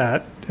looked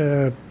at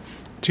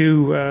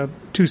too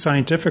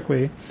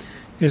scientifically,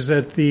 is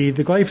that the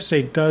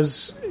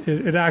glyphosate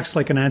it acts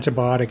like an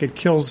antibiotic. It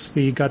kills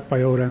the gut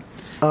biota.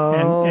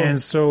 Oh. And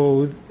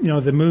so,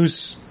 the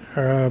moose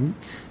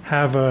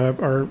have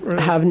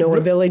no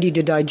ability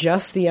to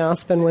digest the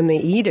aspen when they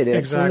eat it. It's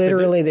Exactly.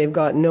 literally they've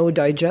got no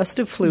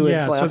digestive fluids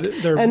Yeah, so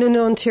left. they're- And in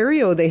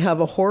Ontario, they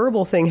have a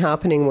horrible thing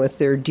happening with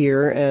their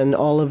deer and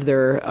all of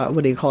their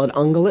what do you call it,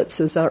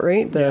 ungulates? Is that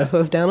right? The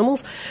hoofed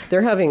animals.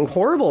 They're having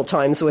horrible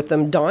times with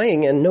them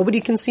dying, and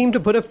nobody can seem to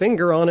put a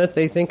finger on it.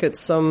 They think it's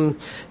some.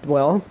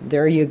 Well,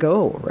 there you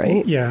go,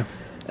 right? Yeah.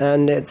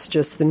 And it's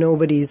just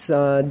nobody's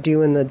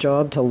doing the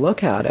job to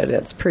look at it.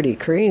 It's pretty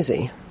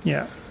crazy.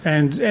 Yeah,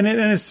 and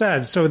it's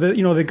sad. So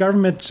the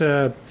government,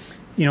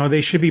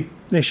 they should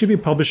be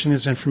publishing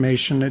this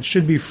information. It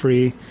should be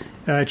free.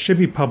 It should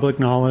be public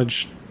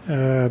knowledge,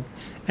 and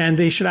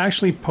they should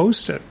actually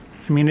post it.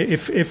 I mean,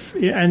 if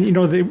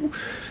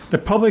the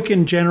public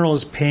in general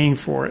is paying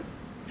for it,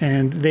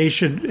 and they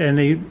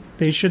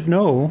should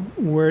know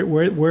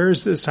where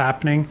is this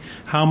happening,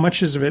 how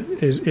much of it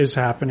is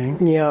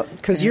happening. Yeah,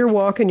 because you're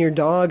walking your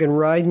dog and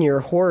riding your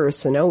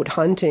horse and out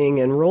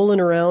hunting and rolling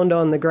around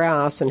on the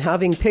grass and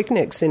having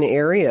picnics in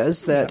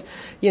areas that,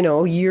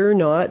 you're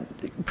not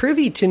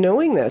privy to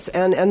knowing this.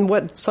 And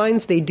what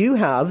signs they do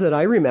have that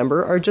I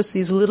remember are just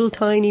these little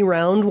tiny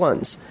round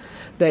ones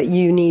that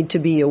you need to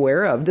be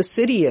aware of. The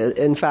city,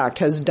 in fact,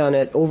 has done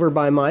it over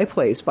by my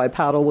place, by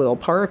Paddle Wheel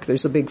Park.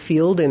 There's a big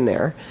field in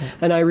there.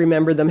 And I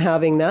remember them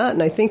having that.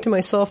 And I think to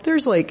myself,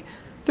 there's like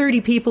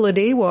 30 people a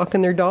day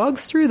walking their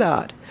dogs through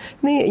that.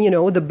 And they,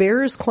 the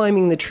bears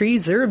climbing the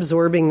trees, they're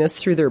absorbing this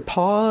through their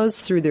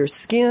paws, through their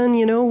skin.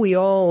 We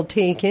all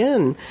take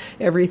in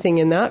everything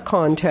in that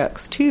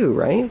context too,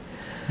 right?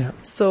 Yeah.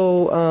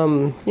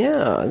 So,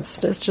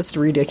 it's just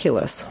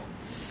ridiculous.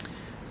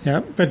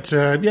 Yeah, but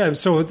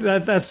so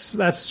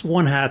that's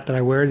one hat that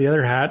I wear. The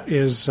other hat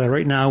is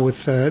right now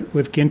with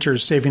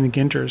Ginters, Saving the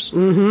Ginters.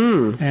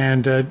 Mm-hmm.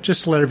 And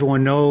just to let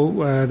everyone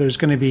know, there's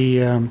going to be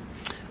a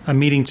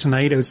meeting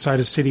tonight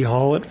outside of City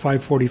Hall at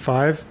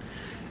 5:45.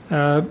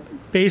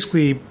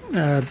 Basically,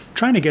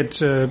 trying to get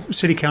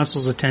City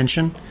Council's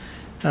attention.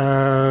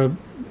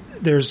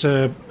 There's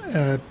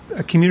a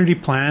community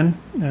plan.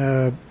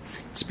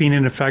 It's been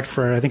in effect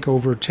for I think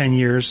over 10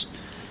 years.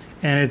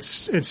 And it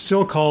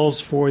still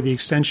calls for the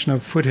extension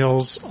of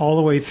Foothills all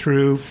the way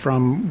through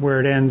from where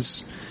it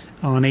ends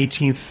on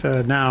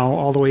 18th now,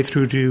 all the way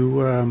through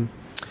to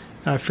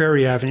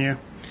Ferry Avenue.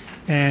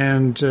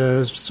 And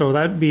so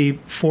that'd be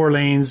 4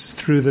 lanes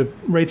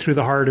right through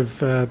the heart of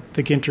the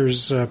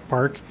Ginters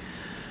Park.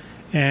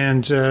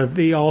 And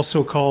they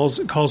also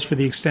calls for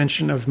the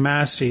extension of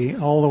Massey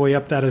all the way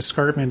up that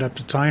escarpment up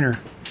to Tyner.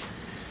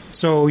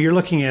 So you're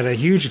looking at a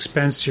huge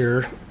expense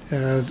here.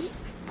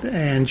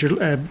 And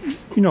you're,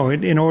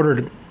 in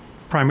order to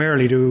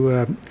primarily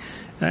to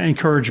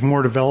encourage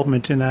more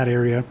development in that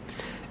area,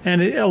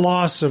 and a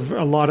loss of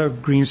a lot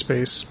of green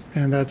space,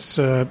 and that's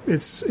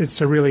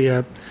it's a really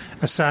a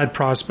sad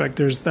prospect.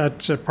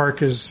 That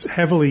park is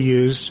heavily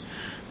used,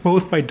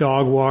 both by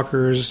dog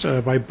walkers,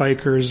 by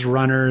bikers,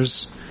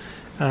 runners.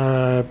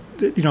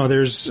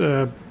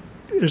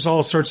 There's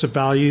all sorts of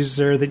values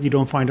there that you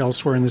don't find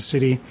elsewhere in the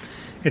city.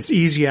 It's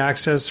easy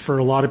access for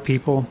a lot of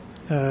people.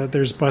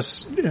 There's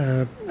bus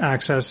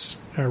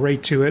access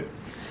right to it.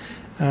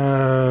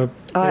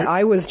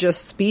 I was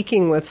just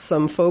speaking with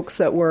some folks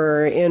that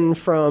were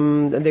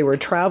they were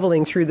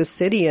traveling through the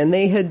city, and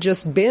they had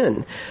just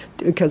been,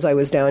 because I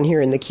was down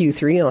here in the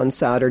Q3 on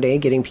Saturday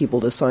getting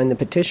people to sign the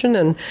petition,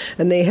 and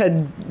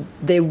they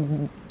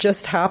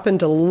just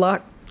happened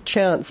to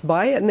chance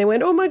by it, and they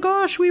went, oh my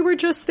gosh, we were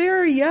just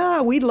there.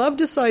 Yeah, we'd love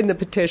to sign the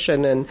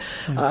petition. And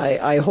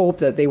I hope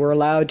that they were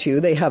allowed to.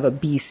 They have a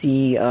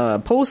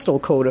BC postal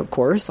code, of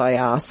course. I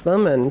asked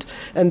them, and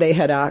they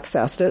had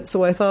accessed it.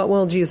 So I thought,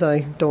 well, geez, I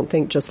don't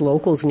think just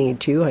locals need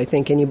to. I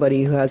think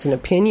anybody who has an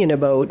opinion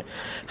about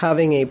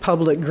having a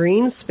public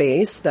green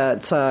space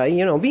that,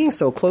 being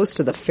so close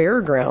to the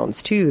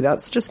fairgrounds too,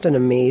 that's just an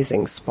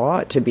amazing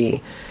spot to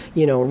be,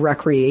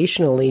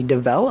 recreationally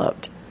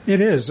developed. It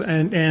is,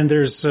 and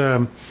there's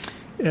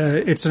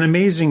it's an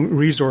amazing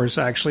resource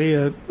actually,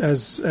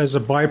 as a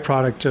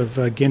byproduct of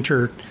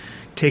Ginter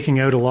taking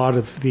out a lot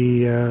of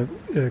the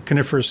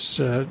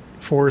coniferous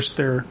forest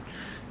there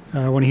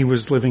when he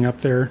was living up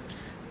there.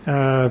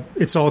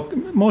 It's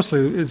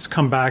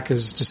come back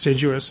as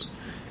deciduous,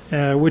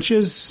 which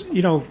is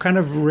kind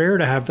of rare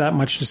to have that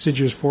much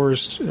deciduous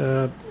forest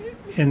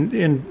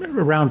in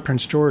around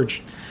Prince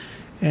George,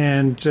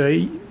 and.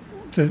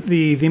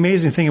 The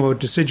amazing thing about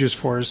deciduous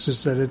forests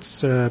is that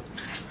it's a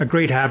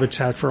great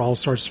habitat for all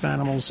sorts of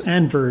animals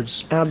and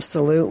birds.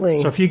 Absolutely.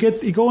 So if you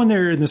go in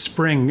there in the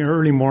spring,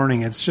 early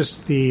morning, it's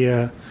just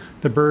the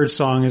bird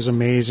song is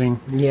amazing.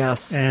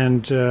 Yes.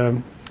 And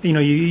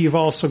you've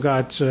also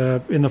got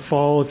in the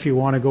fall, if you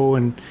want to go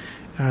and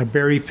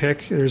berry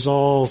pick, there's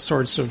all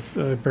sorts of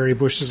berry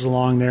bushes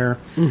along there,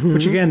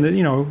 which again,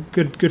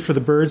 good for the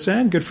birds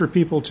and good for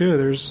people too.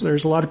 There's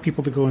a lot of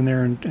people that go in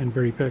there and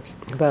berry pick.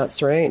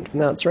 That's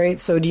right.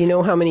 So do you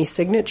know how many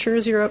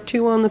signatures you're up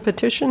to on the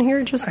petition here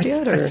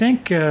yet? I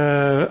think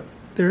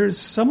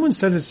someone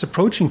said it's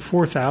approaching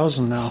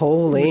 4,000 now.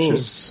 Holy. Which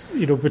is,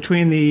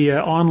 between the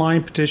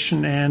online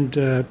petition and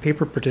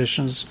paper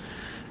petitions,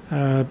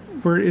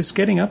 it's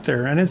getting up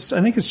there, and I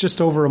think it's just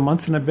over a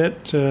month and a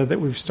bit that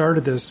we've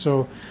started this.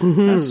 So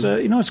that's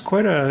it's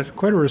quite a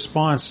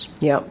response.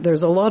 Yeah,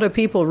 there's a lot of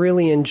people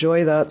really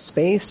enjoy that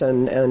space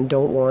and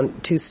don't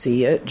want to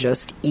see it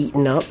just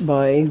eaten up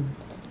by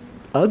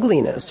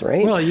ugliness,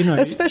 right? Well,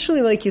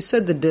 especially like you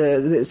said,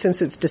 since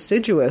it's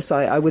deciduous,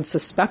 I would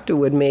suspect it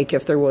would make,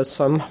 if there was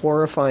some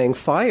horrifying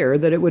fire,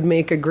 that it would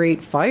make a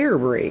great fire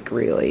break.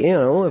 Really,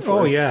 if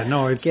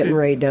it's getting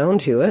right down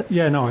to it.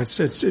 Yeah, no, it's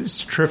a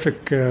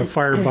terrific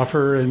fire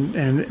buffer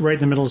and right in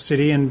the middle of the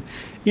city. And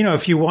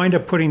if you wind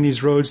up putting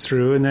these roads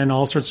through, and then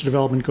all sorts of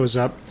development goes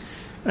up.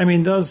 I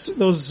mean, those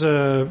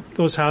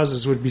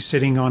houses would be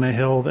sitting on a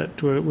hill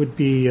that would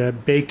be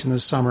baked in the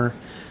summer.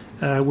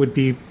 Would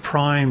be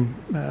prime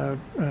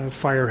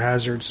fire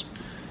hazards.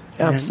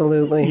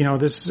 Absolutely. And,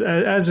 this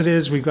as it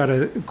is, we've got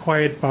a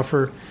quiet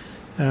buffer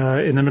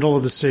in the middle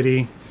of the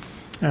city.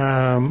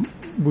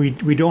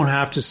 We don't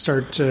have to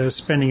start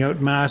spending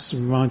out massive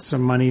amounts of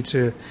money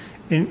to,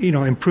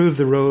 improve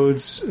the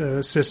roads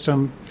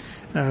system.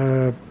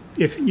 And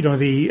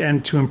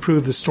to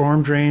improve the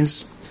storm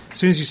drains. As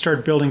soon as you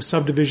start building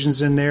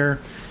subdivisions in there,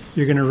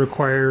 you're going to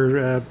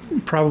require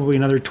probably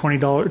another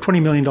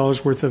 $20 million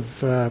worth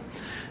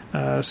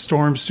of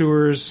storm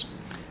sewers.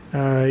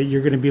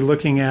 You're going to be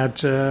looking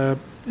at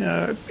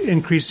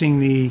increasing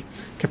the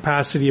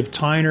capacity of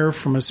Tyner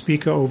from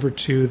Ospika over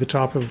to the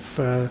top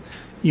of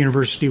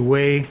University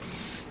Way.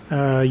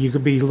 You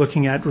could be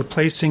looking at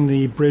replacing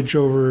the bridge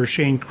over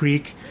Shane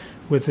Creek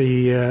with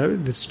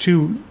that's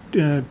two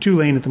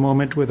lane at the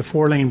moment with a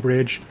 4-lane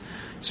bridge.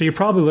 So you're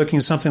probably looking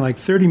at something like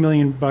 $30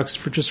 million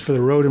for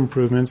the road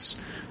improvements.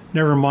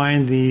 Never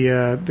mind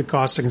the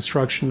cost of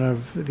construction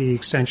of the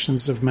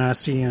extensions of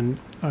Massey and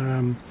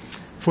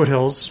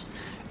Foothills.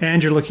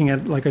 And you're looking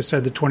at, like I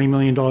said, the $20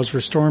 million for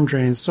storm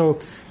drains. So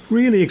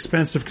really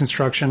expensive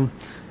construction,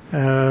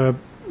 that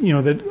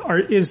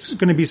is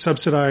going to be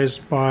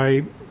subsidized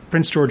by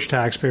Prince George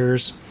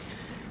taxpayers,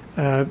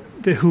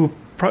 who,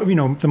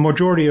 the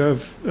majority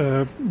of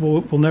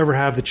will never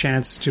have the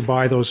chance to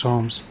buy those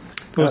homes.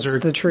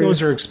 The truth.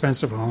 Those are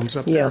expensive homes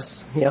up there.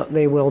 Yes, yeah,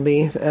 they will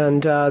be.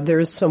 And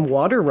there's some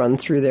water run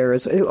through there.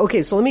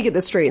 Okay, so let me get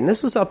this straight. And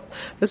this is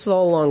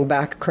all along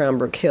back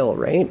Cranbrook Hill,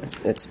 right?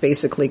 It's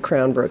basically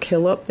Cranbrook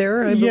Hill up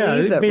there, I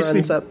believe, that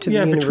runs up to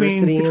the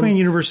university. Between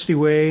University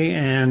Way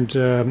and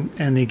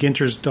the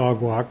Ginter's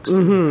Dog Walks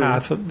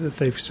path that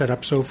they've set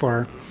up so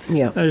far.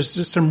 Yeah, there's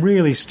just some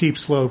really steep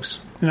slopes.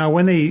 Now,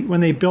 when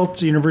they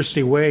built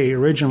University Way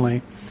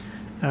originally,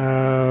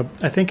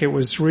 I think it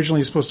was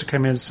originally supposed to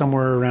come in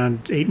somewhere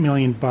around $8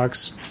 million,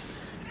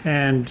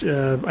 and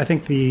I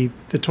think the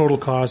total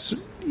cost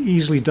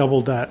easily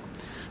doubled that.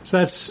 So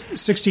that's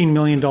 $16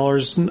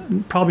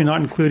 million, probably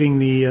not including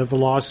the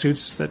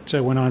lawsuits that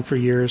went on for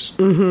years.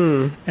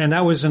 Mm-hmm. And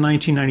that was in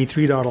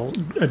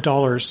 1993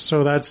 dollars.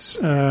 So that's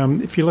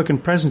if you look in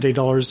present day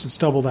dollars, it's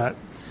double that.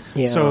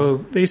 Yeah. So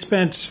they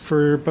spent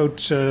for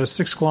about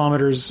 6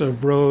 kilometers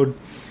of road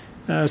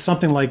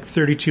something like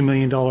 $32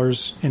 million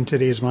in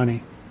today's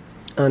money.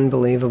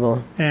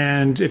 Unbelievable.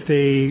 And if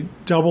they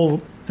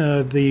double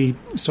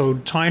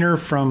Tyner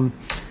from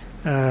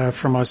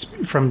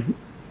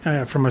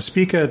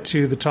Ospika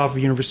to the top of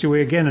University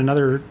Way, again,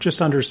 another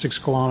just under 6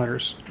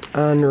 kilometers.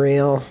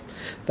 Unreal.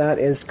 That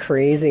is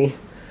crazy.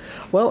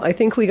 Well, I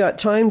think we got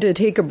time to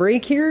take a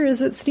break here.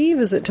 Is it, Steve?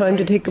 Is it time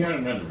to take a...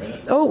 another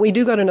minute. Oh, we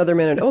do got another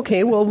minute.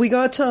 Okay, well, we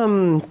got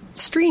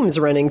streams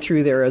running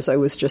through there, as I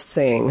was just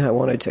saying. I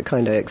wanted to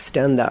kind of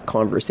extend that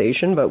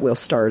conversation, but we'll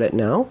start it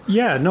now.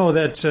 Yeah,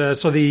 no,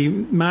 so the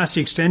Massey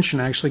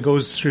extension actually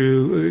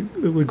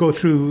would go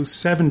through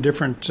 7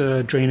 different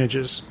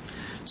drainages.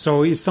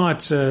 So it's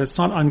not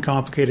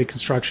uncomplicated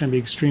construction. It'd be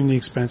extremely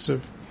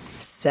expensive.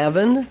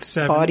 Seven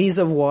bodies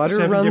of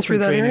water run through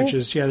that area?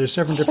 Drainages. Yeah, there's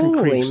 7 different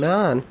creeks. Holy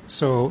man.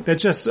 So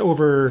that's just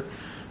over,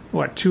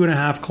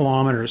 2.5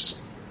 kilometers.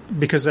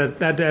 Because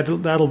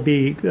that'll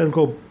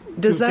go...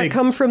 Does that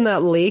come from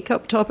that lake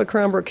up top of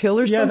Cranbrook Hill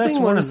or something? Yeah, that's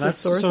one of them.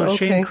 So okay.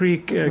 Shane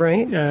Creek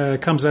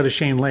comes out of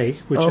Shane Lake,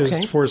 which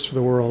is Forest for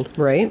the World.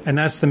 Right. And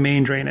that's the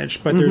main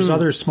drainage. But there's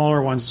other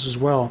smaller ones as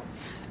well.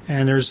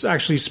 And there's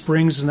actually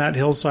springs in that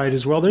hillside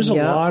as well. There's a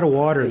lot of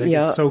water that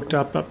gets soaked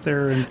up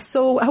there. And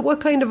so what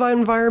kind of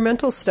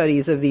environmental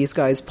studies have these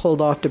guys pulled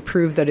off to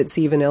prove that it's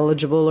even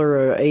eligible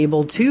or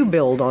able to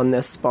build on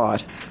this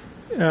spot?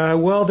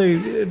 Well,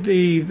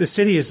 the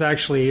city is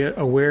actually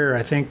aware.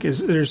 I think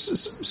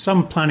there's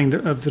some planning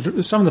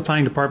of some of the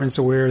planning departments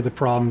aware of the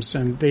problems,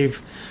 and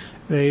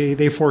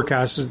they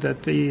forecasted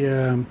that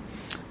the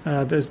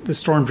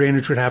storm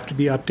drainage would have to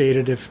be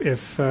updated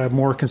if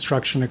more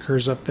construction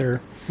occurs up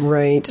there.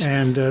 Right.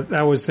 And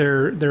that was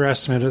their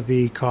estimate of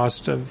the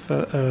cost of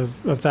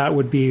that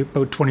would be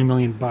about $20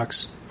 million.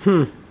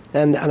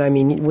 And I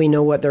mean, we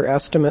know what their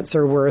estimates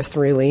are worth,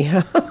 really.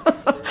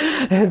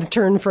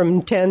 Turn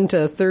from 10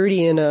 to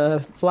 30 in a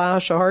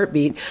flash, a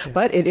heartbeat. Yeah.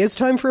 But it is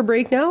time for a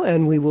break now,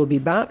 and we will be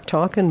back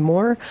talking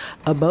more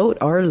about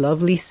our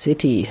lovely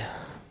city.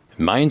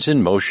 Minds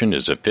in Motion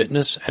is a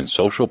fitness and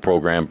social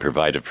program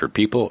provided for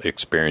people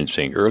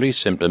experiencing early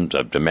symptoms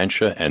of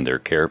dementia and their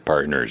care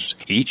partners.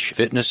 Each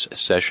fitness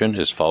session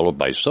is followed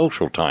by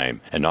social time,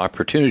 an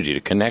opportunity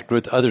to connect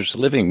with others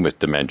living with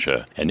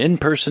dementia. An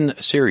in-person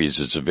series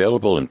is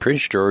available in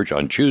Prince George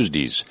on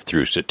Tuesdays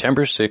through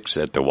September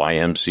 6th at the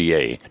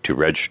YMCA. To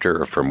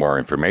register or for more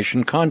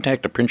information,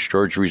 contact the Prince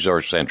George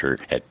Resource Centre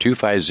at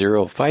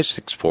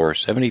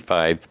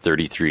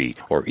 250-564-7533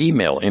 or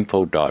email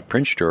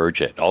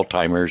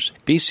info.princegeorge@alzheimersbc.org.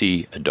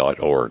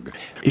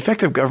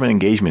 Effective government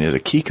engagement is a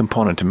key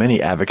component to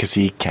many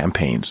advocacy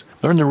campaigns.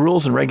 Learn the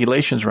rules and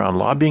regulations around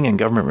lobbying and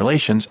government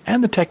relations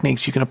and the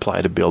techniques you can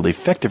apply to build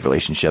effective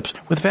relationships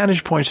with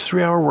Vantage Point's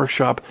 3-hour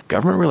workshop,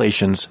 Government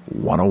Relations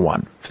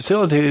 101.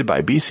 Facilitated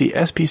by BC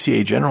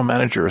SPCA General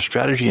Manager of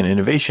Strategy and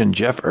Innovation,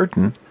 Jeff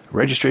Urton.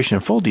 Registration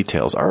and full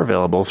details are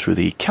available through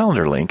the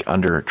calendar link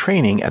under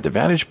training at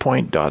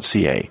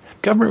thevantagepoint.ca.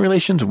 Government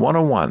Relations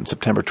 101,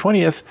 September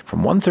 20th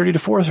from 1:30 to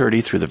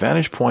 4:30 through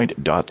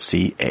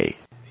thevantagepoint.ca.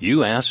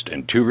 You asked,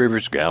 and Two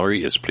Rivers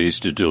Gallery is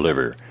pleased to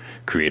deliver.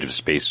 Creative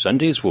Space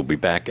Sundays will be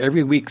back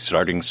every week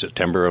starting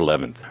September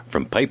 11th.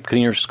 From pipe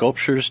cleaner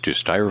sculptures to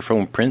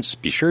styrofoam prints,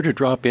 be sure to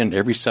drop in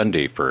every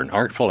Sunday for an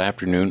artful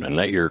afternoon and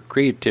let your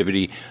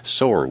creativity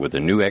soar with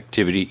a new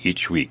activity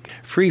each week.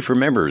 Free for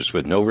members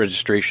with no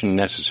registration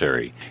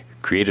necessary.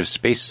 Creative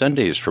Space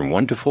Sundays from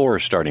 1 to 4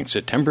 starting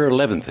September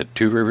 11th at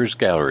Two Rivers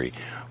Gallery,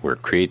 where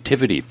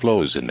creativity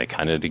flows in the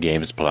Canada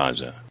Games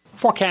Plaza.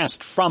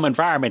 Forecast from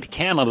Environment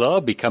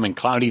Canada, becoming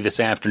cloudy this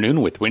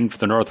afternoon with wind from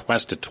the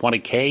northwest at 20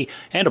 km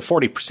and a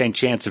 40%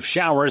 chance of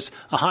showers,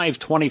 a high of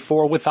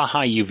 24 with a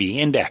high UV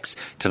index.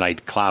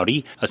 Tonight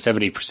cloudy, a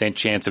 70%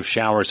 chance of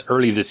showers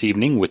early this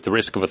evening with the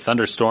risk of a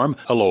thunderstorm,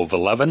 a low of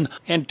 11.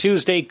 And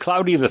Tuesday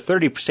cloudy with a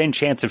 30%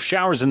 chance of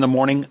showers in the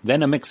morning,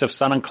 then a mix of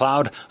sun and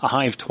cloud, a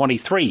high of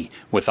 23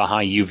 with a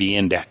high UV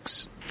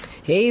index.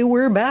 Hey,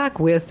 we're back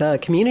with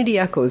Community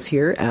Echoes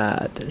here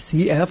at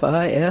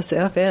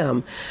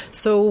CFIS-FM.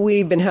 So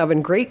we've been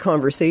having great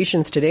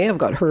conversations today. I've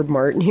got Herb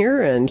Martin here,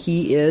 and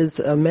he is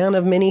a man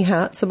of many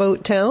hats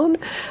about town.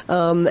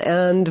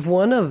 And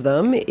one of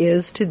them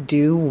is to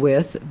do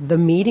with the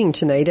meeting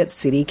tonight at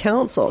City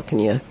Council. Can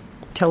you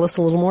tell us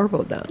a little more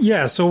about that?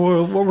 Yeah, so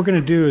what we're going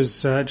to do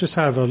is just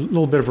have a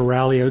little bit of a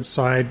rally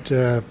outside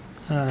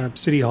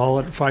City Hall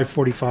at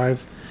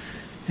 5:45.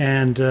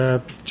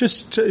 And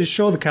just to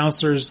show the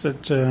councillors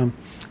that,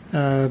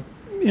 the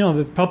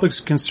public's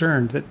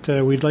concerned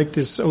that we'd like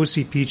this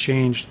OCP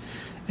changed.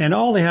 And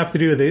all they have to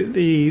do,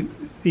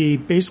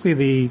 basically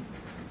the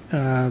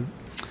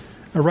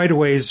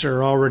right-of-ways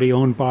are already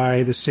owned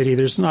by the city.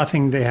 There's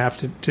nothing they have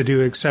to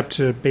do except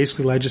to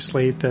basically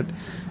legislate that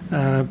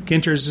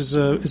Ginters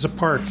is a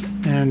park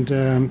and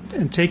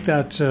take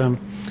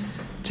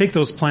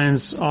those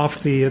plans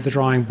off the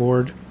drawing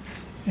board.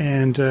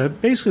 And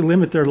basically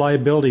limit their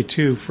liability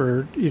too.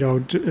 For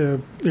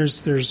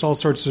there's all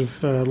sorts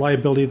of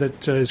liability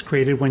that is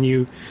created when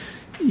you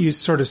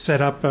sort of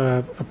set up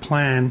a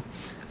plan.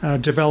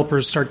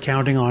 Developers start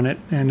counting on it,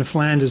 and if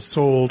land is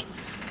sold,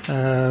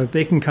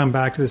 they can come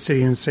back to the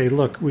city and say,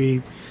 "Look,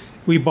 we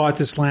bought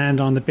this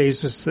land on the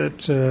basis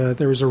that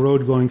there was a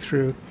road going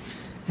through,"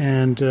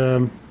 and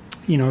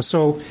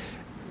so.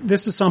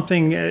 This is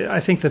something I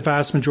think the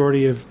vast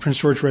majority of Prince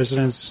George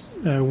residents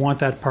want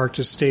that park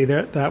to stay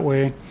there that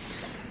way.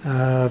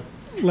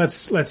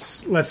 Let's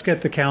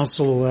get the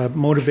council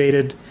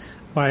motivated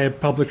by a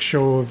public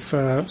show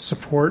of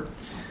support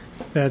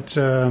that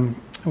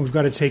we've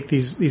got to take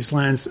these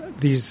lands,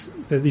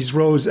 these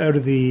roads out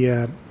of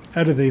the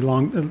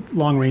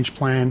long range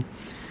plan,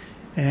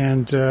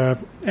 and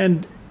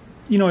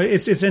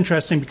it's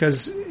interesting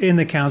because in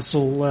the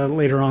council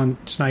later on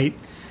tonight.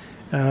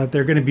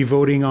 They're going to be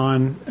voting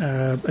on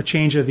a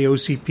change of the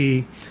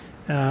OCP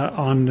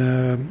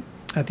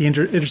at the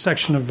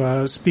intersection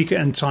of Spica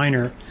and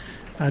Tyner.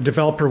 A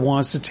developer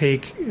wants to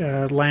take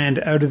land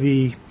out of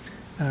the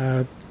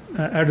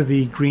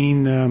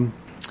green,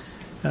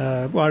 out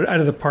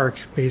of the park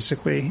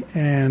basically,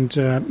 and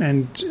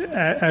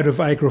out of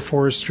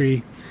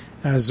agroforestry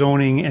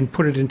zoning and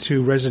put it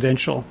into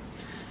residential,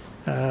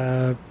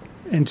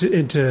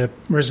 into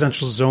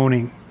residential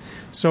zoning.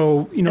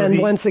 So, and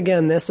once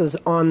again, this is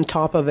on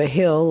top of a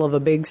hill of a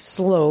big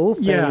slope.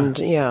 Yeah. And,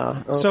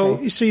 yeah.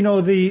 Okay. So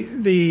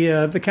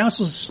the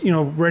council's,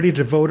 ready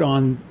to vote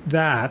on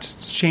that,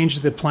 to change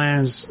the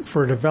plans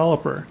for a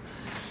developer.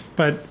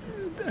 But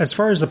as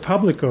far as the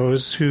public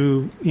goes,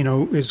 who,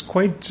 is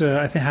quite,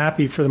 I think,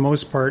 happy for the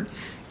most part,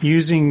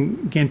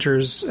 using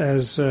Ginters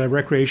as a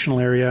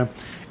recreational area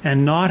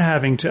and not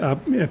having to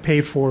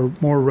pay for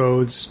more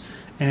roads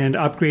and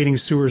upgrading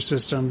sewer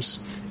systems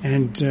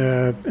and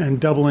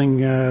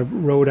doubling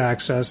road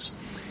access.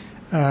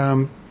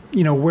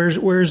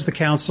 Where's the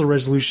council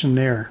resolution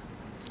there?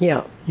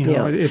 Yeah,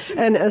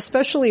 and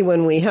especially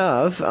when we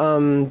have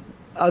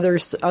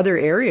other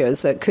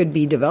areas that could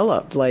be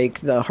developed, like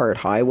the Hart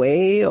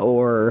Highway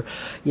or,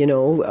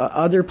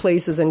 other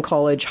places in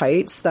College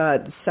Heights,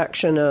 that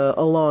section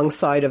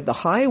alongside of the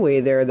highway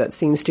there that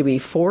seems to be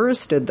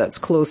forested, that's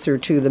closer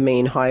to the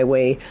main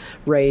highway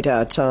right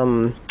at,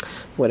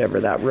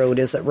 whatever that road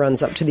is that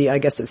runs up to I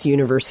guess it's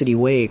University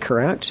Way,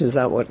 correct? Is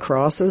that what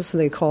crosses,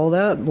 they call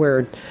that?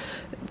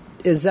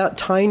 Is that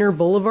Tyner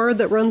Boulevard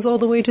that runs all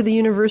the way to the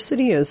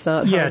university? Is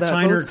that how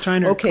that goes?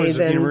 Tyner. Okay,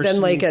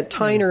 then like at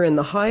Tyner and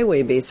the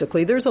highway,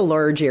 basically, there's a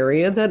large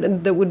area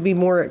that would be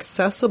more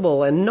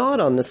accessible and not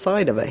on the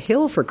side of a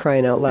hill, for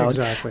crying out loud.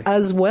 Exactly.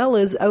 As well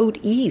as out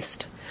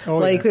east.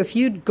 If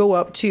you'd go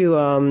up to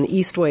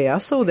Eastway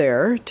Esso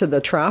there, to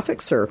the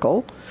traffic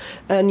circle,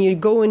 and you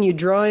go and you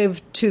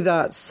drive to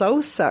that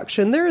south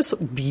section, there's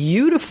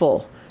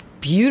beautiful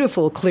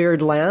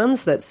cleared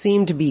lands that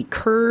seem to be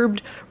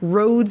curbed,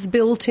 roads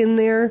built in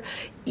there,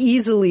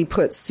 easily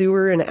put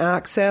sewer and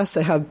access.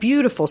 I have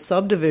beautiful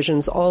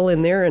subdivisions all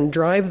in there, and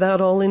drive that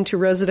all into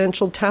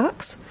residential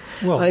tax.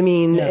 Well,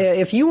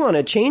 if you want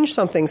to change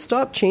something,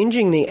 stop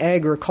changing the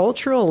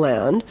agricultural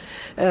land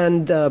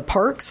and the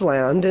parks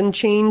land and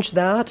change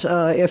that.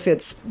 If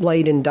it's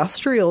light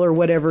industrial or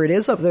whatever it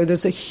is up there,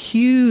 there's a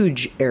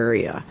huge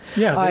area.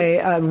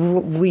 Yeah.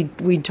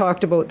 We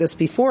talked about this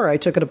before. I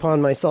took it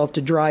upon myself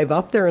to drive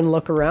up there and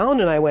look around,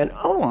 and I went,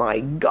 oh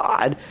my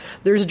God,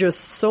 there's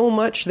just so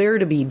much there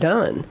to be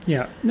done.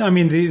 Yeah.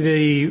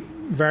 The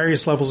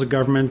various levels of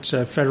government,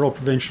 federal,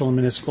 provincial, and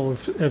municipal,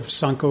 have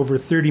sunk over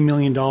 $30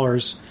 million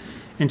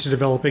into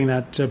developing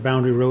that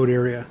Boundary Road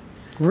area.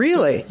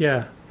 Really? So,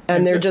 yeah.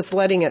 And they're just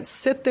letting it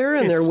sit there,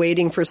 and they're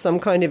waiting for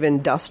some kind of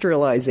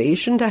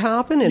industrialization to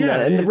happen,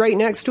 and right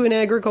next to an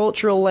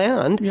agricultural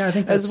land,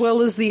 as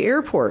well as the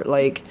airport.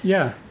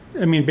 Yeah.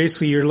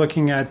 Basically, you're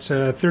looking at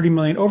over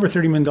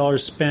 $30 million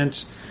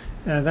spent.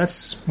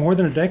 That's more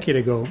than a decade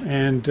ago,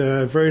 and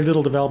very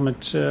little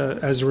development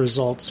as a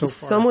result so far.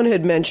 Someone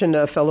had mentioned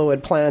a fellow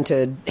had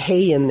planted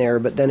hay in there,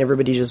 but then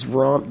everybody just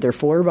romped their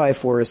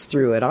 4x4s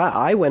through it.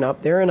 I went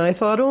up there and I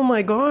thought, oh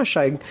my gosh,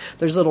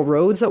 there's little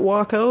roads that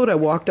walk out. I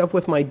walked up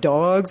with my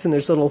dogs, and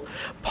there's little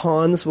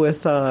ponds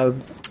with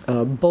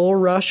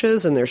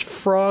bulrushes, and there's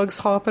frogs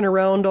hopping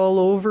around all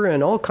over,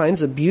 and all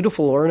kinds of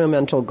beautiful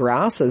ornamental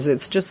grasses.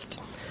 It's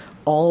just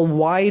all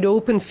wide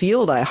open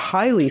field. I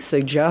highly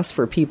suggest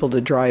for people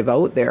to drive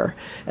out there,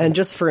 and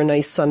just for a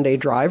nice Sunday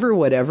drive or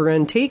whatever,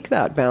 and take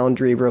that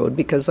Boundary Road,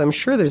 because I'm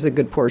sure there's a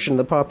good portion of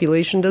the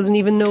population doesn't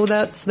even know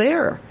that's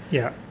there.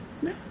 Yeah.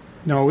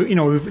 No,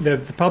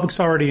 the public's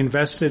already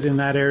invested in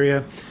that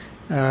area.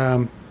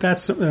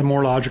 That's a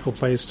more logical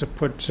place to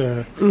put.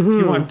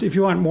 If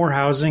you want more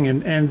housing,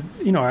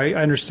 and I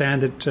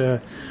understand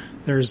that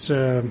there's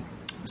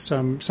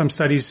some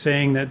studies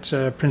saying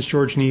that Prince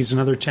George needs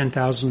another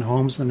 10,000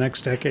 homes in the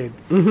next decade.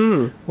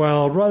 Mm-hmm.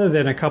 Well, rather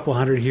than a couple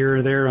hundred here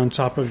or there on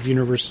top of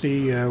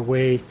University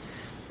Way,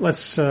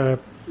 let's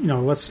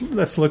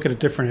look at a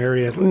different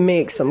area.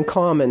 Make some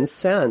common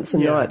sense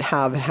and not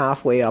have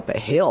halfway up a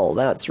hill.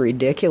 That's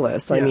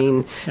ridiculous.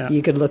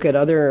 You could look at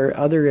other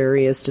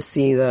areas to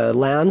see the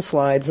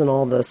landslides and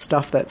all the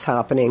stuff that's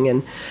happening.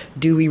 And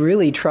do we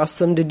really trust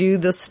them to do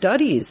the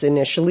studies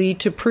initially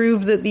to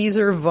prove that these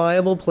are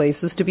viable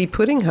places to be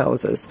putting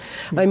houses?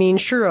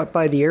 Sure, up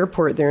by the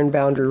airport there in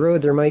Boundary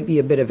Road, there might be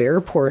a bit of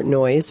airport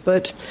noise,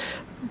 but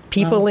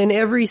people in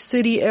every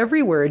city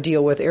everywhere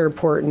deal with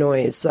airport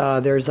noise.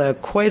 There's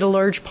quite a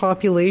large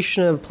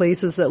population of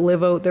places that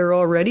live out there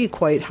already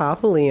quite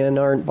happily and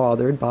aren't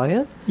bothered by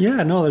it.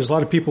 Yeah, no, there's a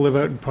lot of people live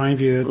out in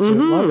Pineview that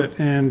love it.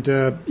 And,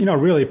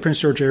 really, Prince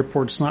George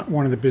Airport's not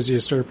one of the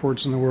busiest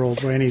airports in the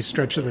world by any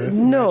stretch of the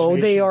No,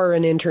 they are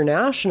an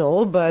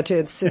international, but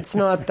it's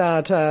not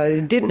that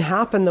it didn't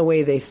happen the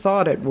way they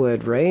thought it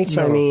would, right?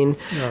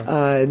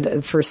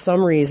 No. For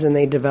some reason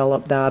they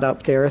developed that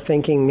up there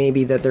thinking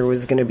maybe that there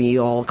was going to be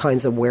all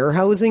kinds of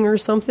warehousing or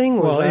something.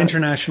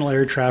 International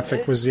air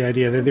traffic was the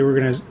idea, that they were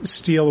going to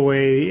steal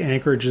away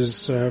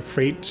Anchorage's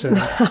freight, and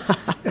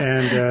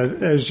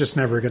it was just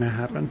never going to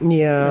happen.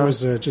 Yeah. It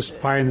was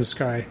just pie in the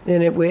sky.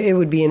 And it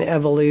would be an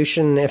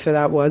evolution if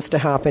that was to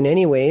happen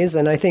anyways,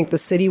 and I think the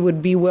city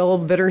would be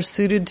better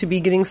suited to be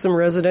getting some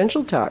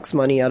residential tax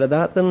money out of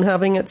that than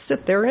having it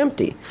sit there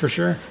empty. For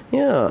sure.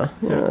 Yeah,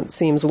 it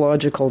seems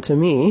logical to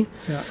me.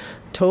 Yeah.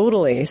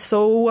 Totally.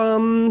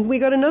 So we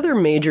got another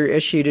major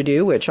issue to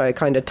do, which I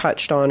kind of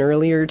touched on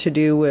earlier, to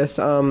do with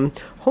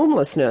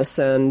homelessness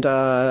and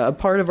a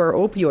part of our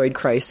opioid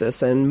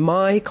crisis. And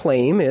my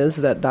claim is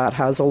that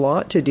has a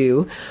lot to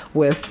do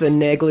with the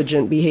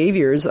negligent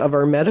behaviors of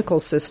our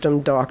medical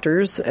system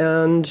doctors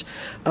and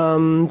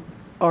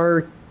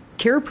our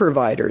care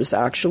providers,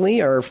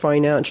 actually, are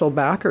financial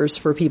backers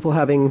for people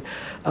having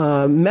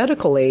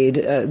medical aid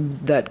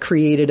that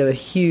created a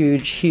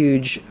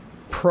huge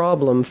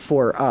problem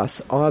for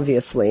us,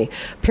 obviously.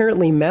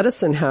 Apparently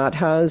Medicine Hat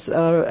has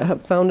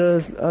found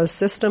a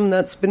system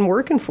that's been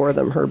working for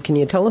them. Herb, can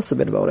you tell us a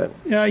bit about it?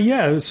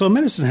 Yeah, so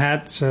Medicine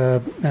Hat,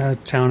 a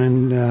town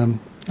in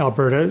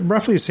Alberta,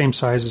 roughly the same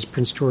size as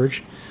Prince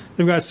George.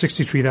 They've got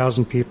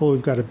 63,000 people.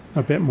 We've got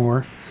a bit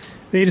more.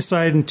 they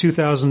decided in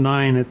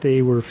 2009 that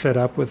they were fed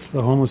up with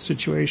the homeless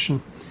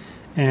situation,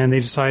 and they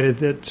decided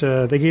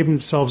that they gave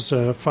themselves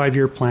a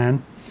 5-year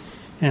plan,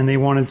 and they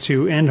wanted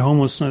to end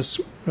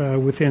homelessness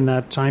within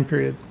that time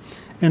period.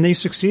 And they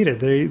succeeded.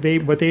 They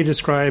what they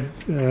describe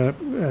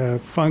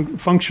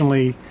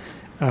functionally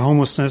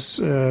homelessness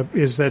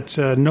is that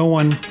no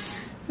one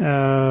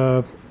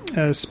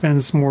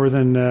spends more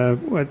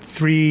than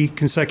 3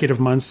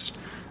 consecutive months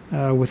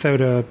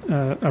without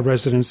a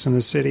residence in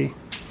the city.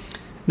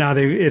 Now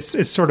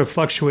it's sort of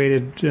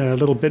fluctuated a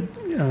little bit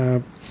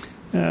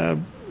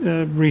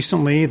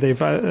recently. They've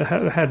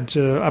had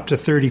up to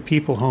 30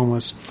 people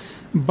homeless.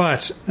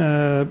 But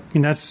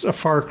that's a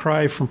far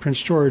cry from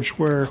Prince George,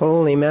 where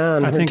holy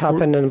man, we're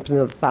topping into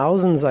the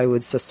thousands, I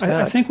would suspect.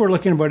 I think we're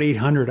looking about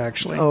 800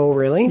 actually. Oh,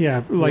 really?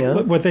 Yeah,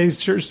 what they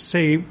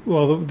say.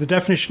 Well, the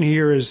definition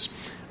here is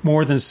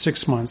more than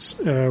 6 months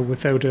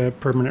without a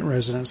permanent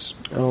residence.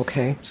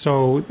 Okay.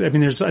 So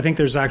I think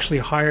there's actually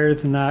higher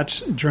than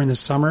that during the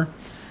summer.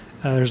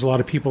 There's a lot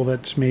of people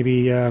that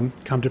maybe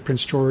come to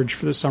Prince George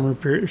for the summer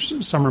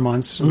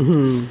months,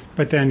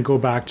 but then go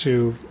back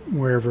to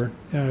wherever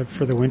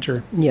for the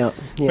winter. Yeah.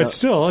 But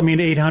still,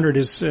 800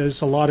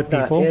 is a lot of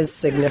people. That is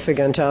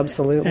significant,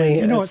 absolutely.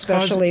 And,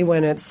 especially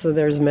when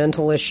there's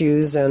mental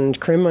issues and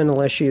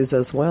criminal issues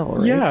as well.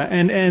 Right? Yeah,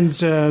 and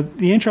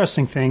the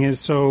interesting thing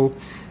is,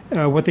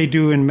 what they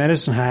do in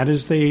Medicine Hat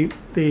is they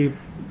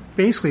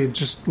basically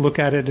just look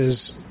at it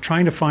as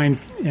trying to find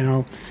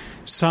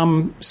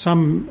some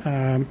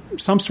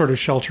sort of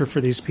shelter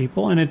for these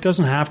people, and it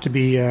doesn't have to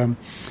be.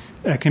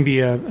 It can be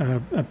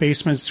a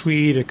basement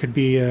suite. It could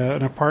be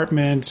an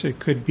apartment. It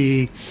could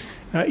be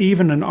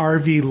even an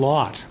RV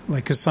lot.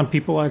 Because some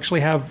people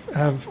actually have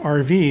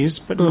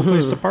RVs, but no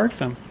place to park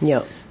them.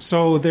 Yeah.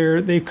 So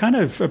they've kind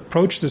of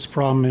approached this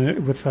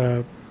problem with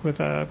a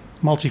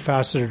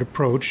multifaceted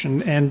approach,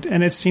 and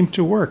it seemed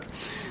to work.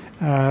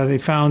 They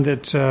found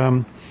that.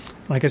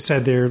 Like I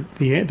said,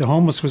 the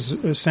homeless was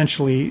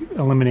essentially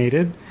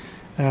eliminated.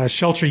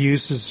 Shelter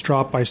use has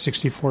dropped by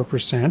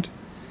 64%.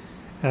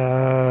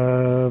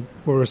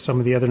 What are some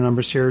of the other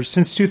numbers here?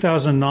 Since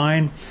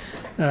 2009,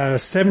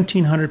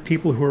 1,700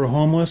 people who are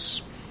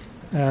homeless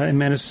in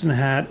Medicine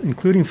Hat,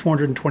 including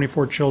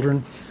 424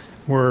 children,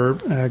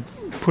 were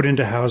put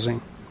into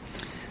housing.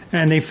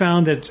 And they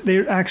found that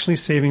they're actually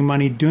saving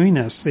money doing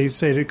this. They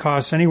say it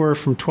costs anywhere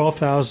from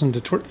 $12,000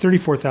 to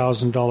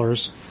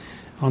 $34,000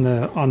 on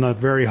the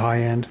very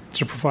high end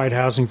to provide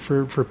housing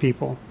for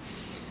people.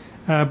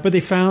 But they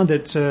found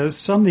that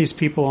some of these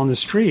people on the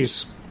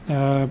streets,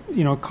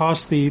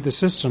 cost the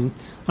system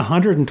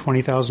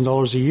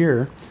 $120,000 a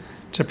year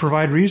to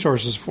provide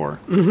resources for.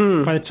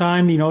 Mm-hmm. By the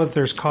time, if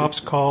there's cops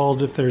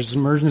called, if there's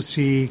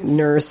emergency...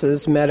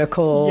 Nurses,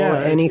 medical,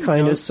 any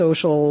kind of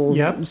social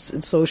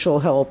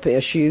help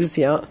issues,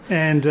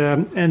 And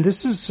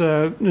this is...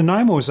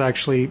 Nanaimo's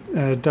actually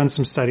done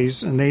some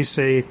studies, and they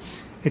say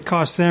it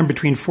costs them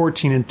between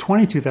 $14,000 and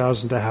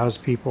 $22,000 to house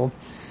people.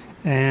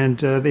 And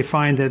they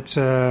find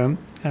that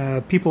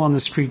people on the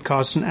street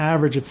cost an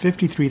average of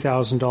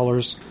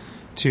 $53,000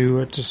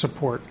 to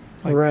support.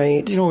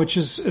 Right. Which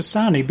is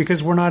astounding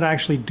because we're not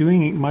actually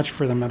doing much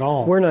for them at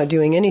all. We're not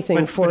doing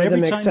anything for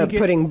them except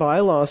putting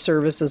bylaw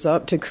services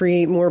up to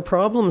create more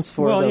problems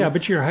for them. Well, yeah,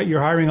 but you're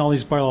hiring all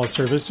these bylaw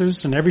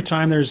services, and every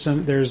time there's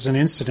an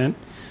incident,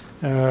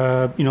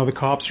 the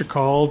cops are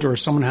called or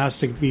someone has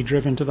to be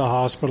driven to the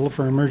hospital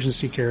for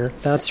emergency care.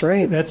 That's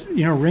right. That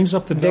rings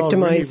up the bell.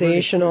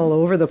 Victimization really all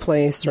over the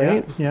place,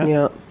 right?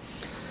 Yeah.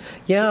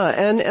 Yeah,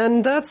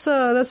 and that's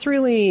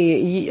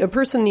really, a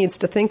person needs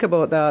to think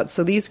about that.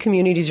 So these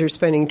communities are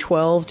spending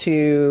 $12,000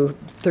 to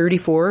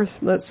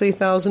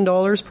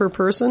 $34,000 per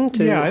person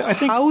to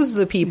house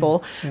the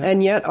people,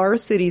 and yet our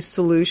city's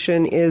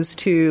solution is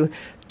to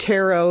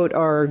tear out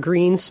our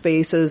green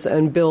spaces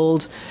and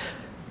build,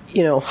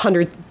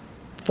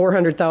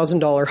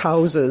 $400,000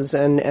 houses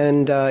and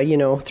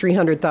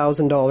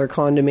 $300,000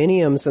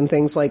 condominiums and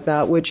things like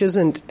that, which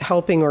isn't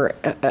helping or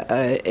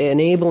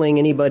enabling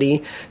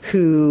anybody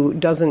who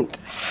doesn't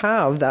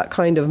have that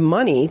kind of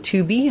money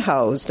to be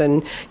housed.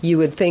 And you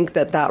would think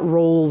that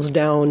rolls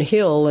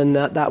downhill and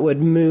that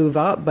would move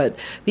up, but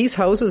these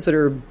houses that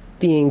are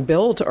being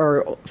built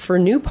are for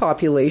new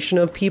population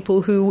of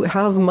people who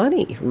have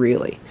money,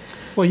 really.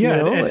 Well,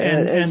 yeah,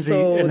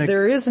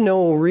 there is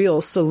no real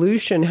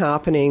solution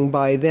happening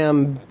by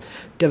them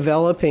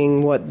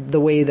developing the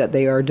way that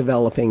they are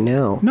developing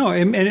now. No,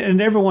 and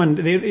everyone,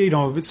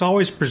 it's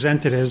always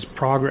presented as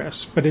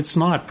progress, but it's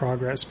not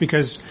progress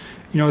because,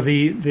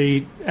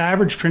 the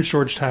average Prince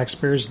George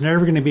taxpayer is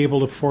never going to be able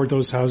to afford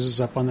those houses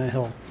up on the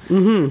hill,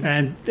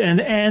 and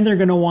they're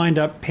going to wind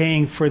up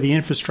paying for the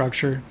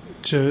infrastructure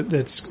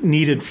that's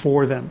needed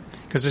for them.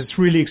 Because it's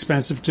really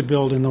expensive to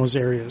build in those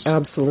areas.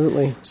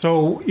 Absolutely.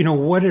 So,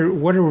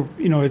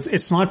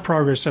 it's not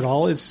progress at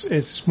all.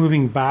 It's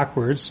moving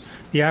backwards.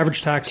 The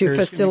average taxpayer... To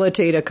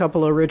facilitate a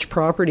couple of rich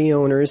property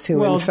owners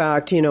who, in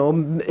fact,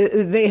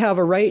 they have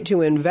a right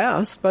to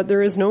invest, but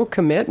there is no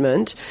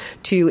commitment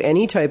to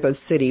any type of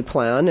city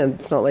plan. And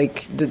it's not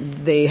like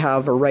they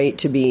have a right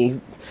to be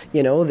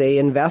They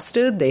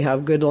invested, they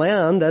have good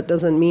land. That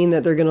doesn't mean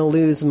that they're going to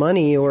lose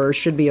money or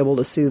should be able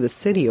to sue the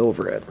city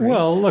over it. Right?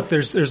 Well, look,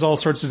 there's all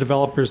sorts of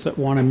developers that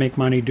want to make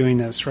money doing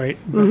this, right?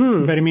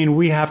 But I mean,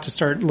 we have to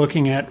start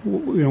looking at,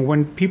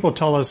 when people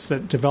tell us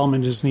that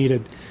development is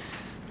needed,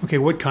 okay,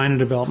 what kind of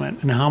development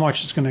and how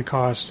much it's going to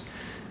cost?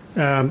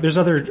 There's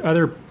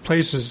other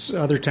places,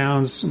 other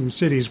towns and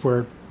cities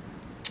where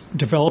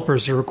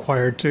developers are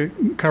required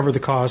to cover the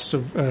cost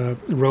of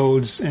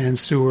roads and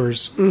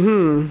sewers.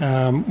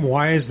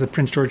 Why is the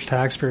Prince George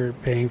taxpayer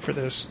paying for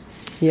this?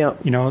 Yeah.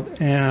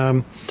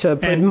 To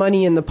put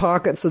money in the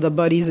pockets of the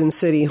buddies in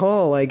City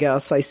Hall, I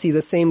guess. I see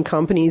the same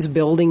companies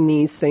building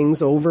these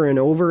things over and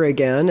over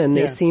again, and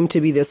they seem to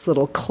be this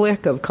little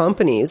clique of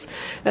companies.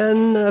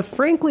 And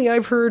frankly,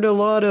 I've heard a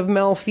lot of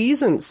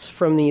malfeasance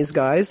from these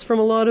guys, from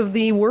a lot of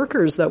the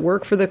workers that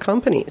work for the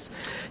companies,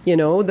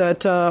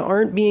 that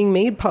aren't being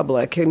made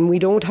public. And we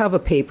don't have a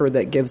paper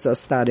that gives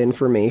us that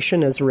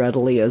information as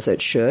readily as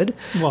it should.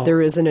 Well, there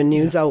isn't a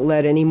news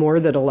outlet anymore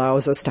that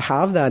allows us to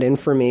have that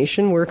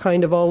information. We're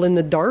kind of all in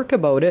the dark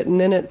about it, and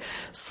then it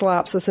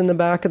slaps us in the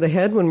back of the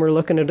head when we're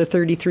looking at a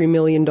 $33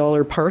 million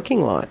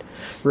parking lot,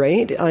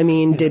 right? I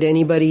mean, did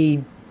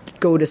anybody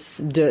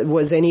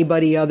was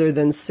anybody other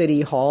than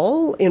City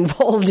Hall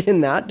involved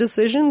in that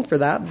decision for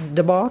that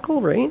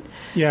debacle, right?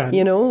 Yeah.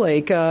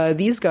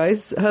 These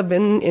guys have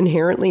been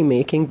inherently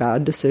making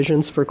bad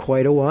decisions for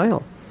quite a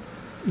while.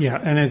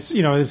 Yeah, and it's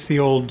it's the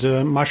old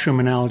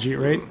mushroom analogy,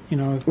 right?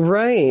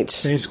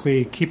 Right.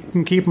 Basically, keep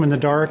them in the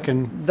dark,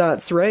 and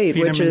that's right,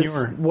 which is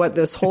what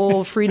this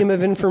whole freedom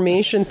of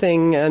information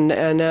thing,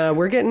 and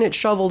we're getting it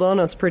shoveled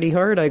on us pretty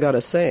hard, I got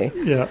to say.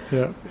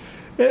 Yeah.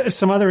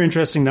 Some other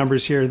interesting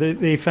numbers here.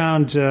 They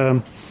found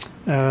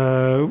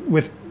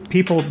with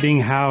people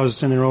being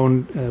housed in their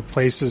own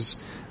places,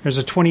 there's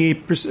a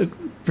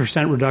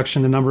 28% reduction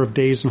in the number of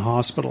days in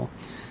hospital.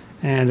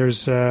 And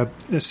there's a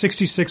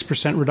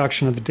 66%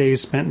 reduction of the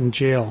days spent in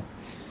jail.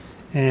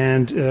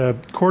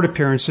 And court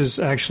appearances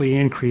actually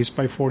increased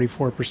by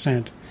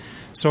 44%.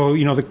 So,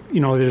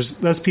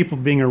 there's less people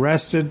being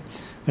arrested.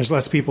 There's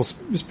less people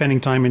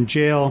spending time in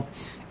jail.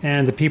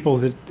 And the people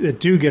that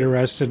do get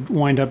arrested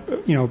wind up,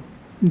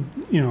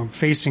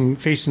 facing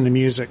the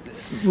music.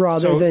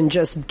 Rather than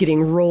just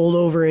getting rolled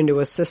over into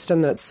a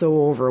system that's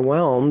so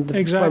overwhelmed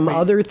from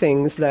other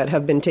things that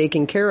have been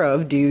taken care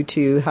of due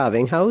to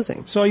having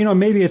housing. So,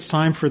 maybe it's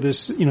time for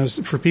this,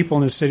 for people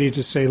in the city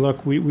to say,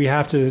 look, we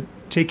have to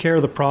take care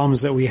of the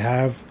problems that we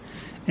have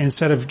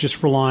instead of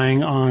just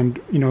relying on,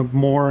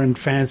 more and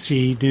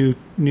fancy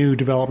new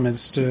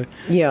developments to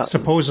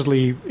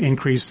supposedly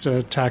increase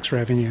tax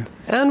revenue.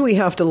 And we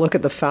have to look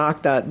at the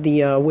fact that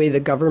the way the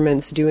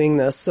government's doing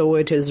this, so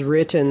it is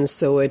written,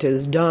 so it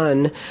is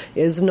done,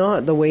 is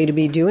not the way to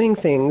be doing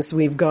things.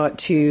 We've got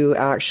to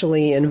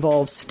actually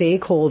involve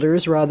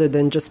stakeholders rather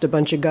than just a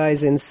bunch of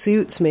guys in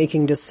suits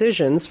making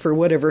decisions for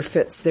whatever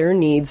fits their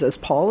needs as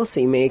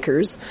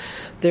policymakers.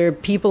 There,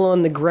 people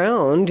on the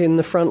ground in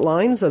the front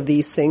lines of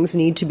these things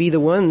need to be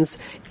the ones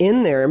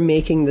in there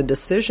making the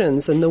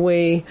decisions. And the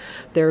way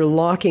they're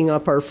locking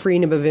up our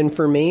freedom of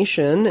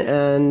information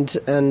and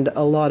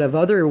a lot of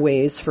other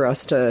ways for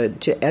us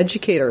to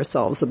educate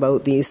ourselves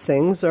about these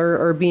things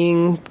are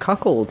being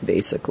cuckolded,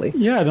 basically.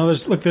 Yeah, no,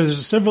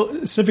 there's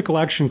a civic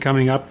election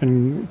coming up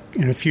in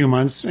a few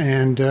months,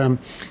 and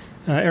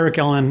Eric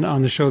Ellen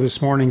on the show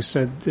this morning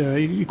said,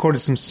 he quoted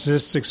some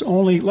statistics,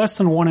 only less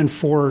than 1 in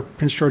 4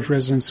 Prince George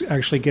residents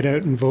actually get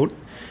out and vote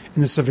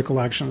in the civic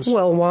elections.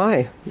 Well,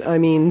 why? I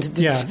mean,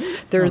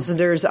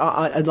 there's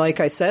like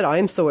I said,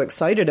 I'm so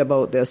excited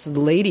about this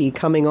lady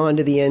coming on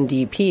to the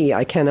NDP.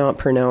 I cannot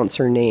pronounce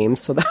her name,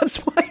 so that's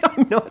why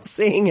I'm not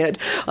saying it.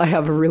 I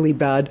have a really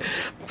bad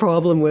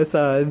problem with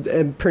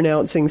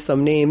pronouncing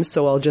some names,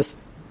 so I'll just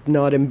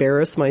not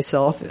embarrass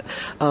myself.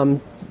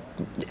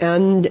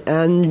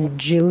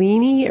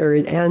 Angelini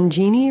or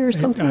Angini or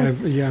something?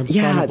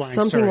 It's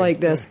something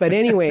like this. But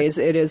anyways,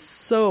 it is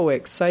so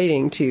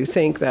exciting to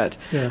think that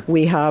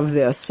we have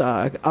this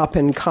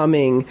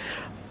up-and-coming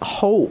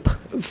hope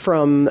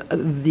from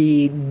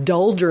the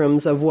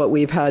doldrums of what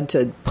we've had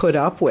to put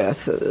up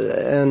with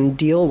and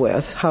deal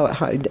with. How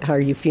are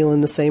you feeling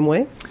the same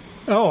way?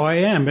 Oh, I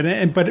am.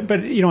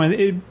 But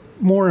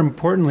more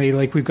importantly,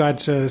 like we've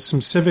got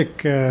some civic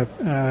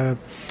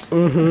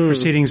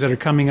proceedings that are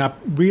coming up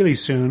really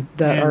soon.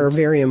 That are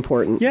very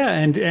important. Yeah,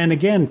 and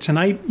again,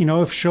 tonight,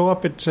 show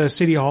up at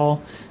City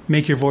Hall,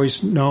 make your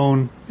voice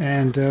known,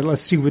 and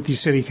let's see what these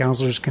city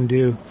councillors can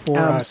do for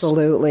us.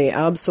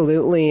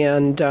 Absolutely,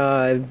 and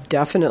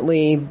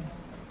definitely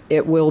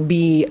it will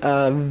be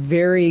a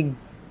very,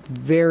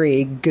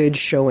 very good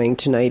showing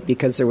tonight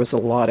because there was a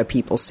lot of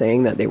people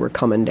saying that they were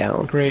coming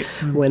down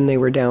when they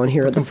were down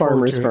here at the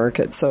farmers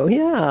market. So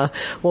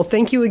well,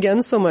 thank you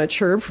again so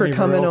much, Herb, for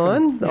coming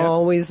on. Yeah.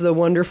 Always the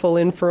wonderful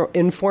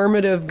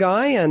informative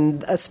guy,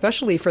 and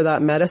especially for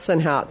that medicine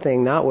hat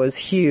thing. That was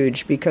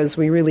huge because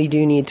we really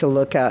do need to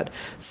look at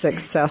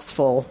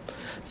successful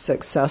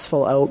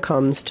successful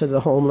outcomes to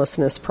the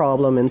homelessness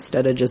problem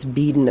instead of just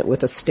beating it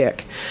with a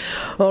stick.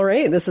 All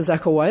right, this is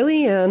Echo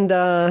Wiley, and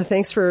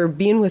thanks for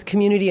being with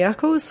Community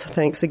Echoes.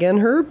 Thanks again,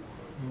 Herb.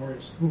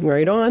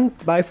 Right on.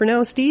 Bye for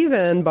now, Steve,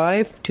 and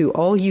bye to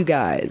all you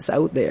guys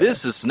out there.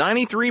 This is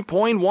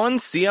 93.1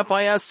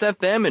 CFIS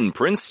FM in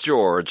Prince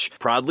George,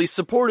 proudly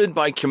supported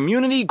by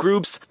community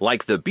groups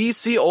like the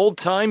BC Old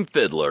Time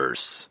Fiddlers.